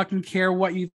don't fucking care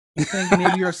what you think.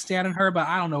 Maybe you're standing her, but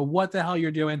I don't know what the hell you're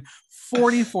doing.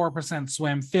 44%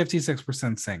 swim,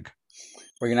 56% sink.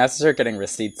 We're going to have to start getting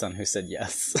receipts on who said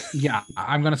yes. Yeah,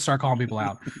 I'm going to start calling people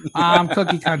out.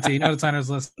 Cookie Cunty, no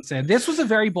designers listed. This was a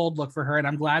very bold look for her, and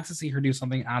I'm glad to see her do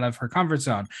something out of her comfort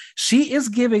zone. She is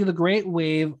giving the Great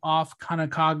Wave off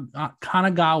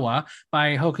Kanagawa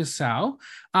by Hokusao.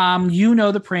 You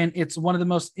know the print. It's one of the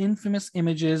most infamous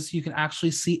images you can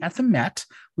actually see at the Met.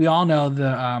 We all know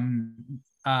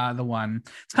the one.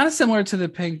 It's kind of similar to the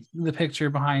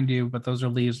picture behind you, but those are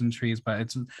leaves and trees. But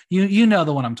it's you know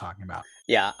the one I'm talking about.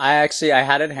 Yeah, I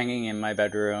had it hanging in my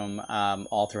bedroom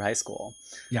all through high school.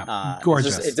 Yeah,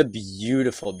 gorgeous. It's a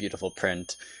beautiful, beautiful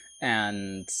print,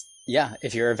 and yeah,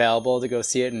 if you're available to go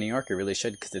see it in New York, you really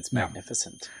should because it's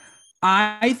magnificent.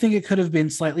 I think it could have been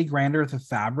slightly grander if the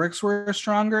fabrics were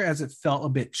stronger, as it felt a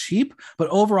bit cheap. But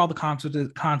overall,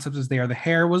 the concept is there. The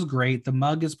hair was great. The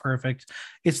mug is perfect.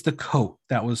 It's the coat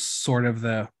that was sort of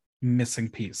the missing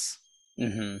piece.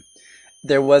 Mm-hmm.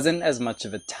 There wasn't as much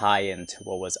of a tie-in to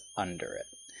what was under it.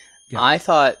 Yeah. I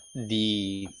thought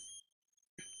the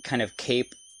kind of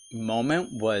cape moment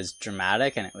was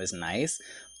dramatic and it was nice,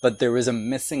 but there was a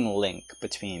missing link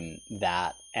between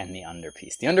that and the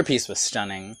underpiece. The underpiece was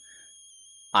stunning,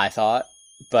 I thought,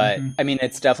 but I mean,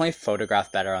 it's definitely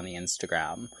photographed better on the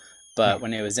Instagram, but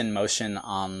when it was in motion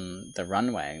on the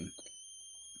runway,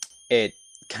 it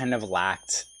kind of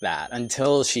lacked that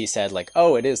until she said like,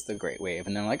 oh, it is the Great Wave,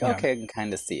 and then like, okay, I can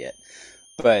kind of see it,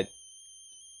 but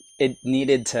it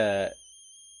needed to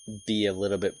be a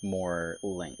little bit more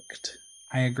linked.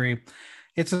 I agree.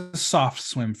 It's a soft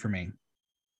swim for me.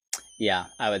 Yeah,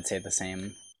 I would say the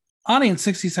same. Audience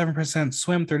 67%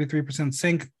 swim, 33%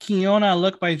 sink. Kiona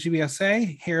look by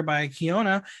GBSA, hair by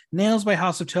Kiona, nails by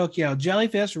House of Tokyo,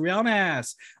 jellyfish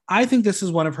realness. I think this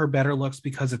is one of her better looks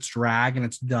because it's drag and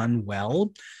it's done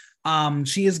well.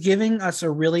 She is giving us a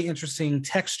really interesting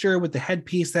texture with the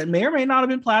headpiece that may or may not have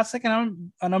been plastic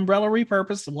and an umbrella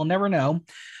repurposed. We'll never know.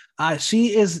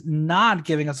 She is not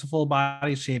giving us a full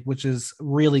body shape, which is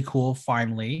really cool.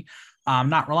 Finally,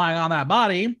 not relying on that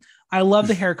body. I love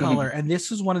the hair color, and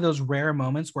this is one of those rare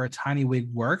moments where a tiny wig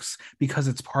works because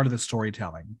it's part of the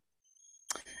storytelling.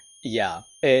 Yeah,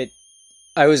 I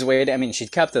was waiting. I mean, she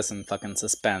kept us in fucking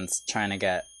suspense trying to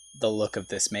get the look of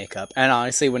this makeup, and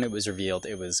honestly, when it was revealed,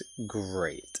 it was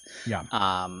great. Yeah.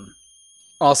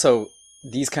 Also,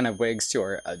 these kind of wigs too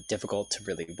are difficult to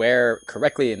really wear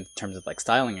correctly in terms of like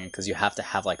styling it, because you have to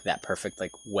have like that perfect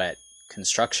like wet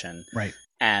construction. Right.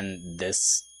 And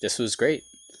this was great.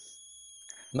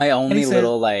 My And he only said,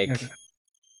 little okay,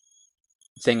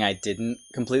 thing I didn't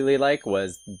completely like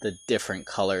was the different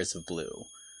colors of blue.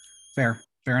 fair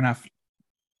enough.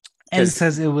 And he Because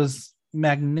says it was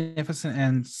magnificent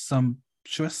and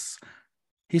sumptuous.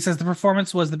 He says the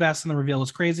performance was the best and the reveal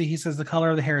was crazy. He says the color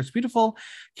of the hair is beautiful.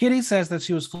 Kitty says that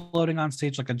she was floating on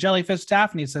stage like a jellyfish.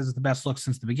 Daphne says it's the best look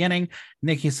since the beginning.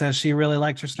 Nikki says she really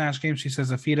liked her Snatch Game. She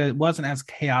says Afita wasn't as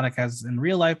chaotic as in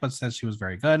real life, but says she was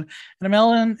very good.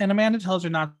 And Amanda tells her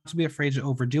not to be afraid to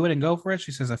overdo it and go for it.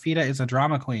 She says Afita is a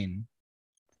drama queen.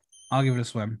 I'll give it a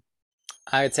swim.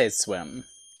 I would say swim.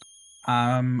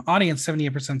 Audience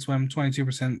 78% swim,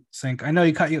 22% sink. I know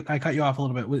I cut you off a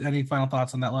little bit. With any final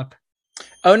thoughts on that look?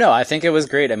 Oh no, I think it was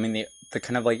great. I mean, the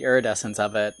kind of like iridescence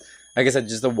of it. Like I said,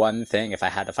 just the one thing, if I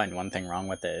had to find one thing wrong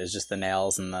with it, is just the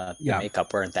nails and the Yeah.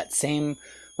 makeup weren't that same.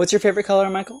 What's your favorite color,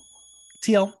 Michael?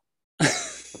 Teal. I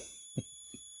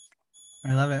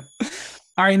love it.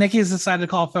 All right, Nikki has decided to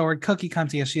call forward Cookie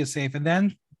Cunty as she is safe, and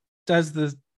then does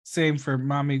the same for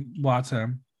Mommy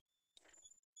Wata.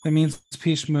 That means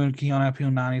Peach Moon, Kiona,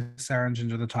 Punani, Sarah, and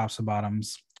Ginger, the tops and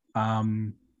bottoms.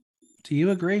 Do you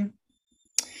agree?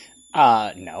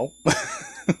 No.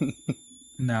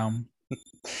 No.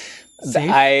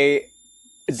 Safe? I.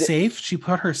 Safe? She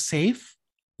put her safe?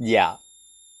 Yeah.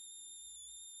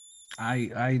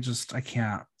 I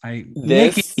can't.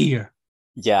 This. Nikki.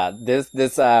 Yeah.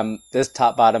 This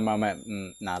top bottom moment.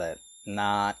 Not it.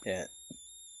 Not it.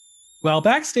 Well,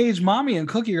 backstage, Mommy and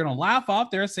Cookie are gonna laugh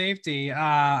off their safety.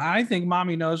 I think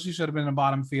Mommy knows she should have been a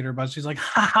bottom feeder, but she's like,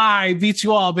 "Ha ha! I beat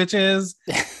you all, bitches."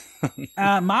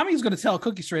 Mommy's gonna tell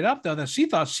Cookie straight up though that she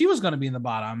thought she was gonna be in the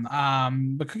bottom.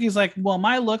 But Cookie's like, "Well,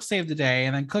 my look saved the day,"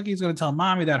 and then Cookie's gonna tell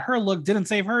Mommy that her look didn't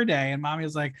save her day, and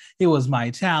Mommy's like, "It was my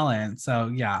talent."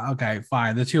 So yeah, okay,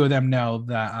 fine. The two of them know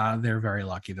that they're very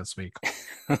lucky this week.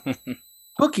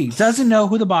 Cookie doesn't know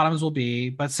who the bottoms will be,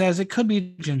 but says it could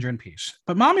be Ginger and Peach.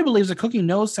 But Mommy believes that Cookie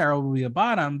knows Sarah will be a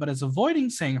bottom, but is avoiding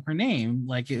saying her name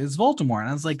like it is Voldemort. And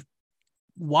I was like,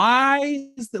 why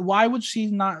would she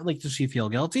not, like, does she feel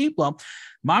guilty? Well,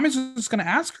 Mommy's just going to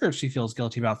ask her if she feels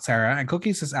guilty about Sarah, and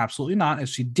Cookie says absolutely not, as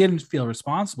she didn't feel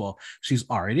responsible. She's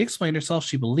already explained herself.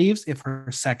 She believes if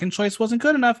her second choice wasn't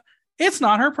good enough, it's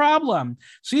not her problem.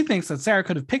 She thinks that Sarah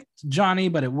could have picked Johnny,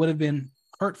 but it would have been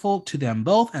hurtful to them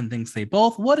both, and thinks they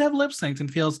both would have lip synced, and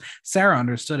feels Sarah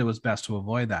understood it was best to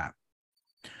avoid that.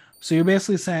 So you're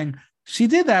basically saying she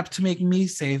did that to make me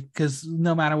safe, because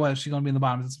no matter what, if she's going to be in the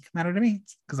bottom, it doesn't matter to me,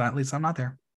 because at least I'm not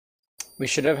there. We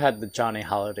should have had the Johnny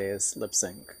Holidays lip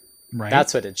sync. Right?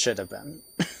 That's what it should have been.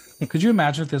 Could you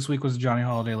imagine if this week was Johnny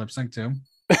Holiday lip sync too?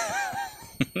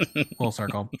 Full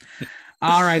circle.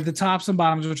 All right, the tops and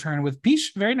bottoms return with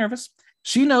Peach very nervous.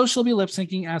 She knows she'll be lip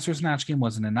syncing as her Snatch Game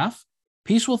wasn't enough.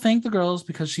 Peach will thank the girls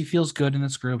because she feels good in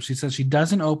this group. She says she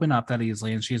doesn't open up that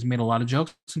easily, and she has made a lot of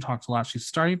jokes and talked a lot. She's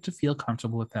starting to feel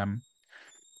comfortable with them.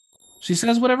 She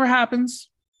says whatever happens,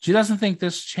 she doesn't think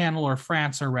this channel or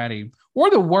France are ready.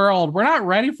 Or the world. We're not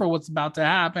ready for what's about to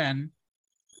happen.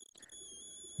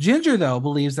 Ginger, though,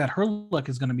 believes that her look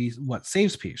is going to be what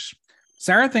saves Peach.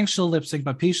 Sarah thinks she'll lip sync,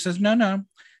 but Peach says no.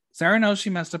 Sarah knows she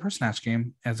messed up her Snatch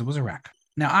Game, as it was a wreck.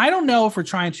 Now, I don't know if we're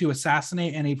trying to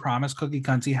assassinate any promise Cookie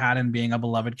Cunty had in being a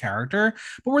beloved character,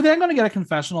 but we're then going to get a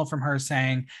confessional from her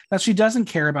saying that she doesn't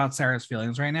care about Sarah's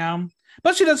feelings right now,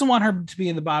 but she doesn't want her to be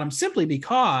in the bottom simply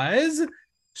because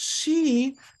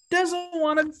she doesn't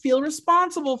want to feel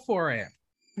responsible for it.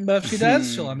 But if she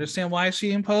does, she'll understand why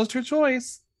she imposed her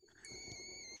choice.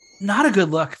 Not a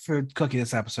good look for Cookie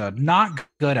this episode. Not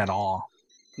good at all.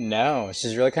 No,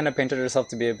 she's really kind of painted herself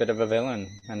to be a bit of a villain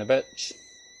and a bitch.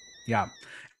 Yeah.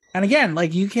 And again,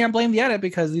 like, you can't blame the edit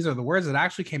because these are the words that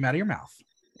actually came out of your mouth.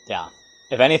 Yeah.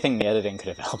 If anything, the editing could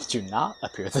have helped you not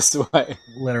appear this way.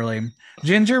 Literally.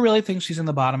 Ginger really thinks she's in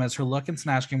the bottom as her look and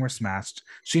Snatch Game were smashed.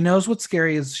 She knows what's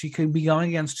scary is she could be going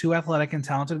against two athletic and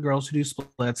talented girls who do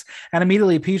splits. And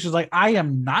immediately Peach is like, I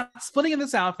am not splitting in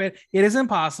this outfit. It is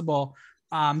impossible.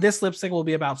 This lip sync will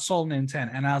be about soul and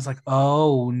intent. And I was like,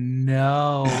 oh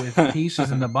no. If Peach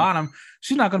is in the bottom,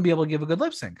 she's not going to be able to give a good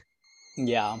lip sync.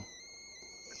 Yeah.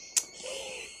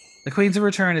 The Queens of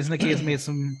Return as Nikki has made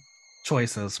some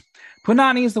choices.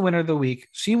 Punani is the winner of the week.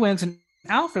 She wins an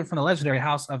outfit from the legendary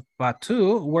House of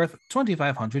Batu worth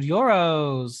 2,500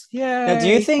 euros. Yay! Now,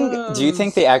 do you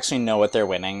think they actually know what they're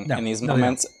winning in these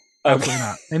moments? Absolutely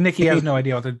not. And Nikki has no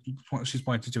idea what she's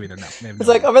pointing to either. No, it's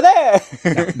like over there.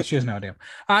 No, she has no idea.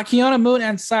 Kiona, Moon,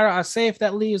 and Sarah are safe.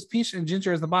 That leaves Peach and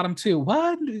Ginger as the bottom two.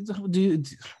 What? Do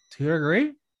you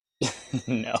agree?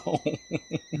 No.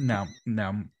 No,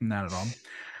 not at all.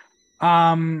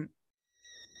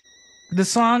 The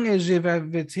song is Je vais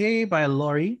vite by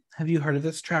Lori. Have you heard of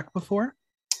this track before?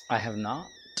 I have not.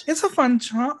 It's a fun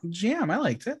jam. I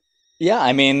liked it. Yeah,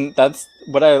 I mean, that's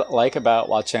what I like about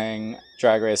watching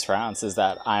Drag Race France is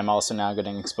that I'm also now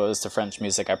getting exposed to French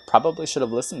music I probably should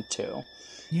have listened to.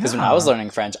 Because when I was Yeah. learning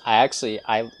French,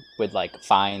 I would like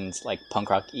find like punk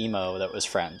rock emo that was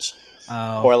French,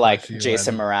 Oh, or of like course you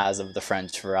Jason would. Mraz of the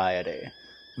French variety.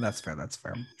 That's fair. That's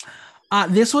fair.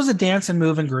 This was a dance and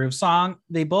move and groove song.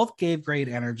 They both gave great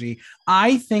energy.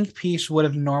 I think Peach would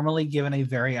have normally given a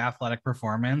very athletic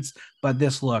performance, but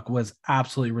this look was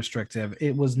absolutely restrictive.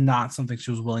 It was not something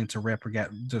she was willing to rip or get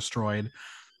destroyed.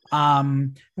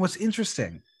 What's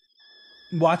interesting,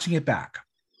 watching it back,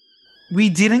 we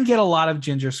didn't get a lot of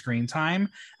Ginger screen time,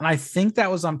 and I think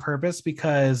that was on purpose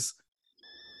because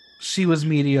she was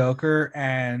mediocre,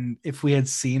 and if we had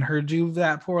seen her do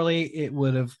that poorly, it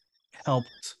would have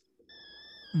helped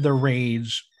the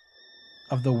rage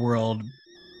of the world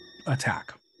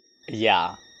attack.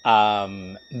 Yeah,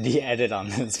 the edit on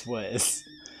this was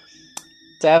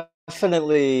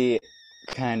definitely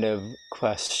kind of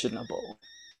questionable.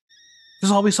 This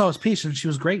is all we saw was Peach, and she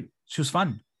was great. She was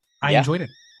fun. I Yeah. enjoyed it.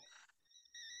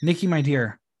 Nikki, my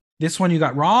dear, this one you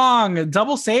got wrong.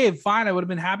 Double save, fine. I would have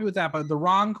been happy with that, but the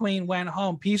wrong queen went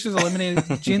home. Peach is eliminated.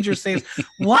 Ginger saves.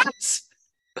 What?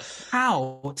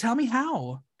 How? Tell me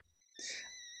how.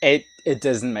 It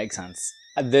doesn't make sense.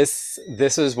 This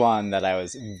was one that I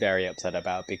was very upset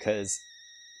about because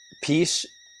Peach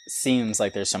seems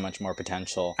like there's so much more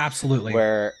potential. Absolutely.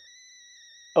 Where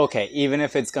okay, even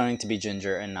if it's going to be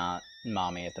Ginger and not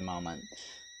Mommy at the moment,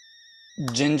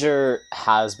 Ginger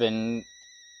has been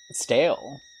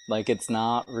stale. Like it's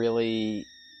not really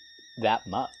that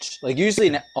much. Like usually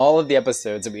Yeah. in all of the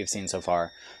episodes that we've seen so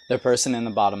far, the person in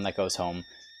the bottom that goes home,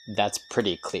 that's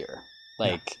pretty clear. Yeah.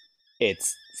 Like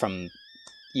it's from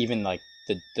even like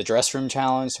the dress room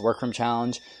challenge, workroom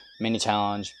challenge, mini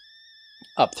challenge,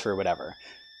 up through whatever.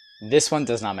 This one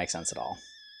does not make sense at all.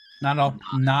 Not at all. Not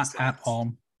make Not at sense.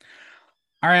 all.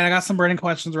 All right. I got some burning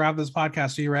questions to wrap this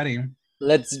podcast. Are you ready?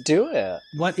 Let's do it.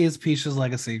 What is Peach's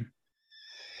legacy?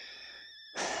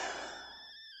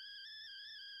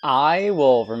 I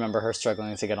will remember her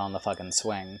struggling to get on the fucking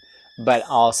swing, but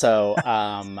also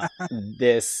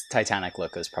this Titanic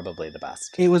look is probably the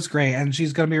best. It was great, and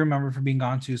she's going to be remembered for being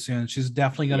gone too soon. She's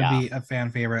definitely going to Yeah, be a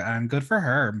fan favorite, and good for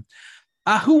her.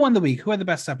 Who won the week? Who had the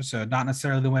best episode? Not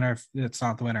necessarily the winner if it's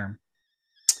not the winner.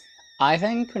 I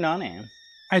think Punani.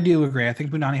 I do agree. I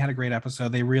think Punani had a great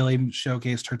episode. They really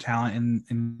showcased her talent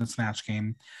in the Snatch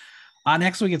Game.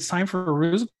 Next week, it's time for a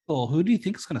Rusical. Who do you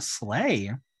think is going to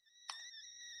slay?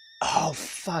 Oh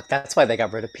fuck! That's why they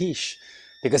got rid of Peach,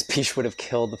 because Peach would have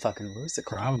killed the fucking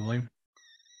musical. Probably.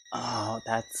 Oh,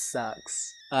 that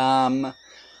sucks. I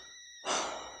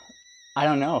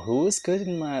don't know who was good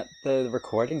in the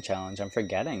recording challenge. I'm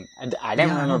forgetting. I didn't Yeah, I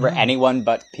don't remember know. anyone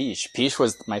but Peach. Peach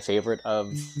was my favorite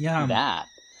of Yeah, that.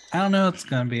 I don't know what it's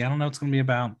going to be. I don't know what it's going to be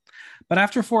about. But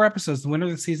after 4 episodes, the winner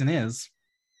of the season is.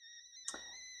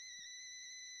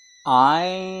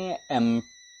 I am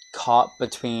caught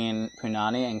between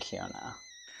Punani and Kiona.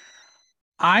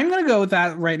 I'm going to go with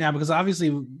that right now because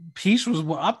obviously Peach was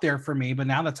up there for me, but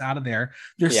now that's out of there.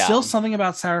 There's still Yeah, something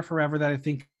about Sarah Forever that I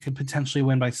think could potentially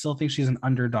win, but I still think she's an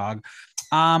underdog.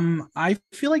 I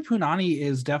feel like Punani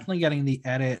is definitely getting the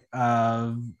edit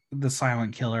of the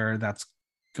silent killer that's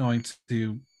going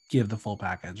to give the full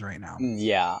package right now.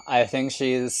 yeah. I think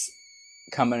she's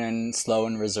coming in slow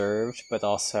and reserved, but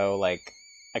also like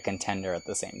a contender at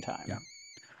the same Yeah.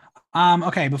 time.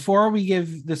 Okay, before we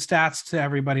give the stats to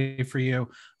everybody for you,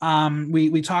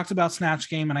 we talked about Snatch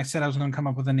Game, and I said I was going to come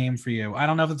up with a name for you. I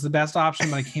don't know if it's the best option,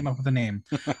 but I came up with a name.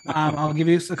 I'll give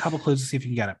you a couple clues to see if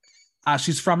you can get it.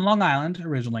 She's from Long Island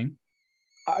originally.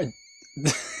 I,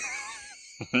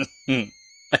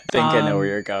 I think I know where Um,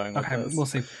 you're going with okay, this. we'll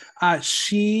see.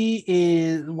 She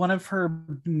is one of her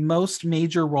most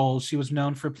major roles. She was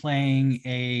known for playing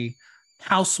a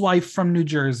housewife from New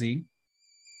Jersey,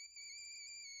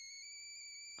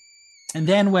 and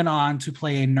then went on to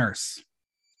play a nurse.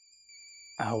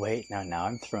 Oh wait, no, now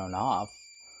I'm thrown off.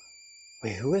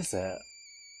 Wait, who is it?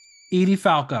 Edie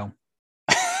Falco.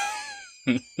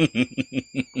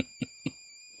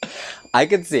 I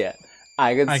could see it.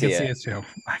 I could I see could see it. it too.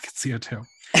 I could see it too.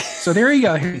 So there you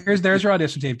go. There's your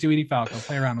audition tape. Do Edie Falco.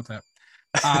 Play around with it.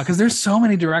 Because there's so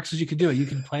many directions you could do it. You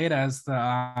can play it as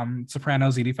the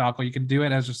Sopranos Edie Falco. You can do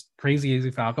it as just crazy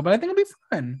Edie Falco. But I think it'll be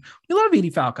fun. We love Edie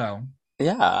Falco.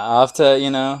 Yeah, I'll have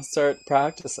to, start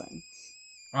practicing.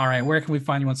 All right. Where can we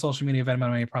find you on social media?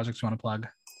 Venmo, any projects you want to plug?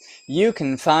 You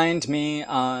can find me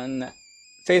on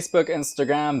Facebook,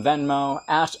 Instagram, Venmo,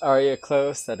 at Arya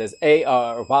Klos. That is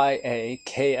ARYAKLOS.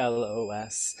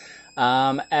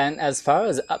 And as far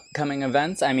as upcoming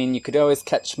events, I mean, you could always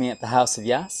catch me at the House of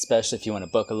Yes, especially if you want to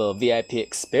book a little VIP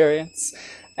experience.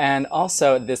 And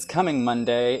also, this coming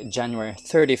Monday, January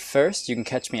 31st, you can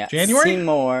catch me at January?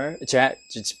 Seymour.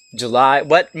 July.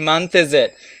 What month is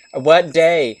it? What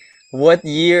day? What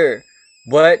year?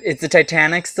 What? Is the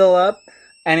Titanic still up?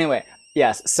 Anyway,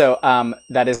 yes, so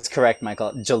that is correct,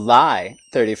 Michael. July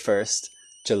 31st.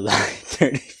 July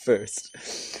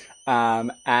 31st.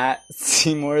 At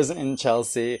Seymour's in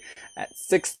Chelsea at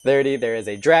 6:30 there is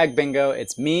a drag bingo.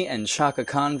 It's me and Shaka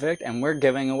Convict and we're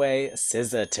giving away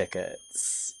SZA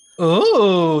tickets.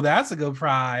 Oh, that's a good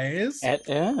prize. It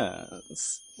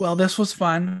is. Well, this was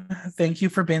fun. Thank you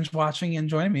for binge watching and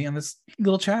joining me on this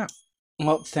little chat.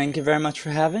 Well, thank you very much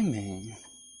for having me.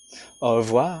 Au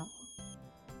revoir.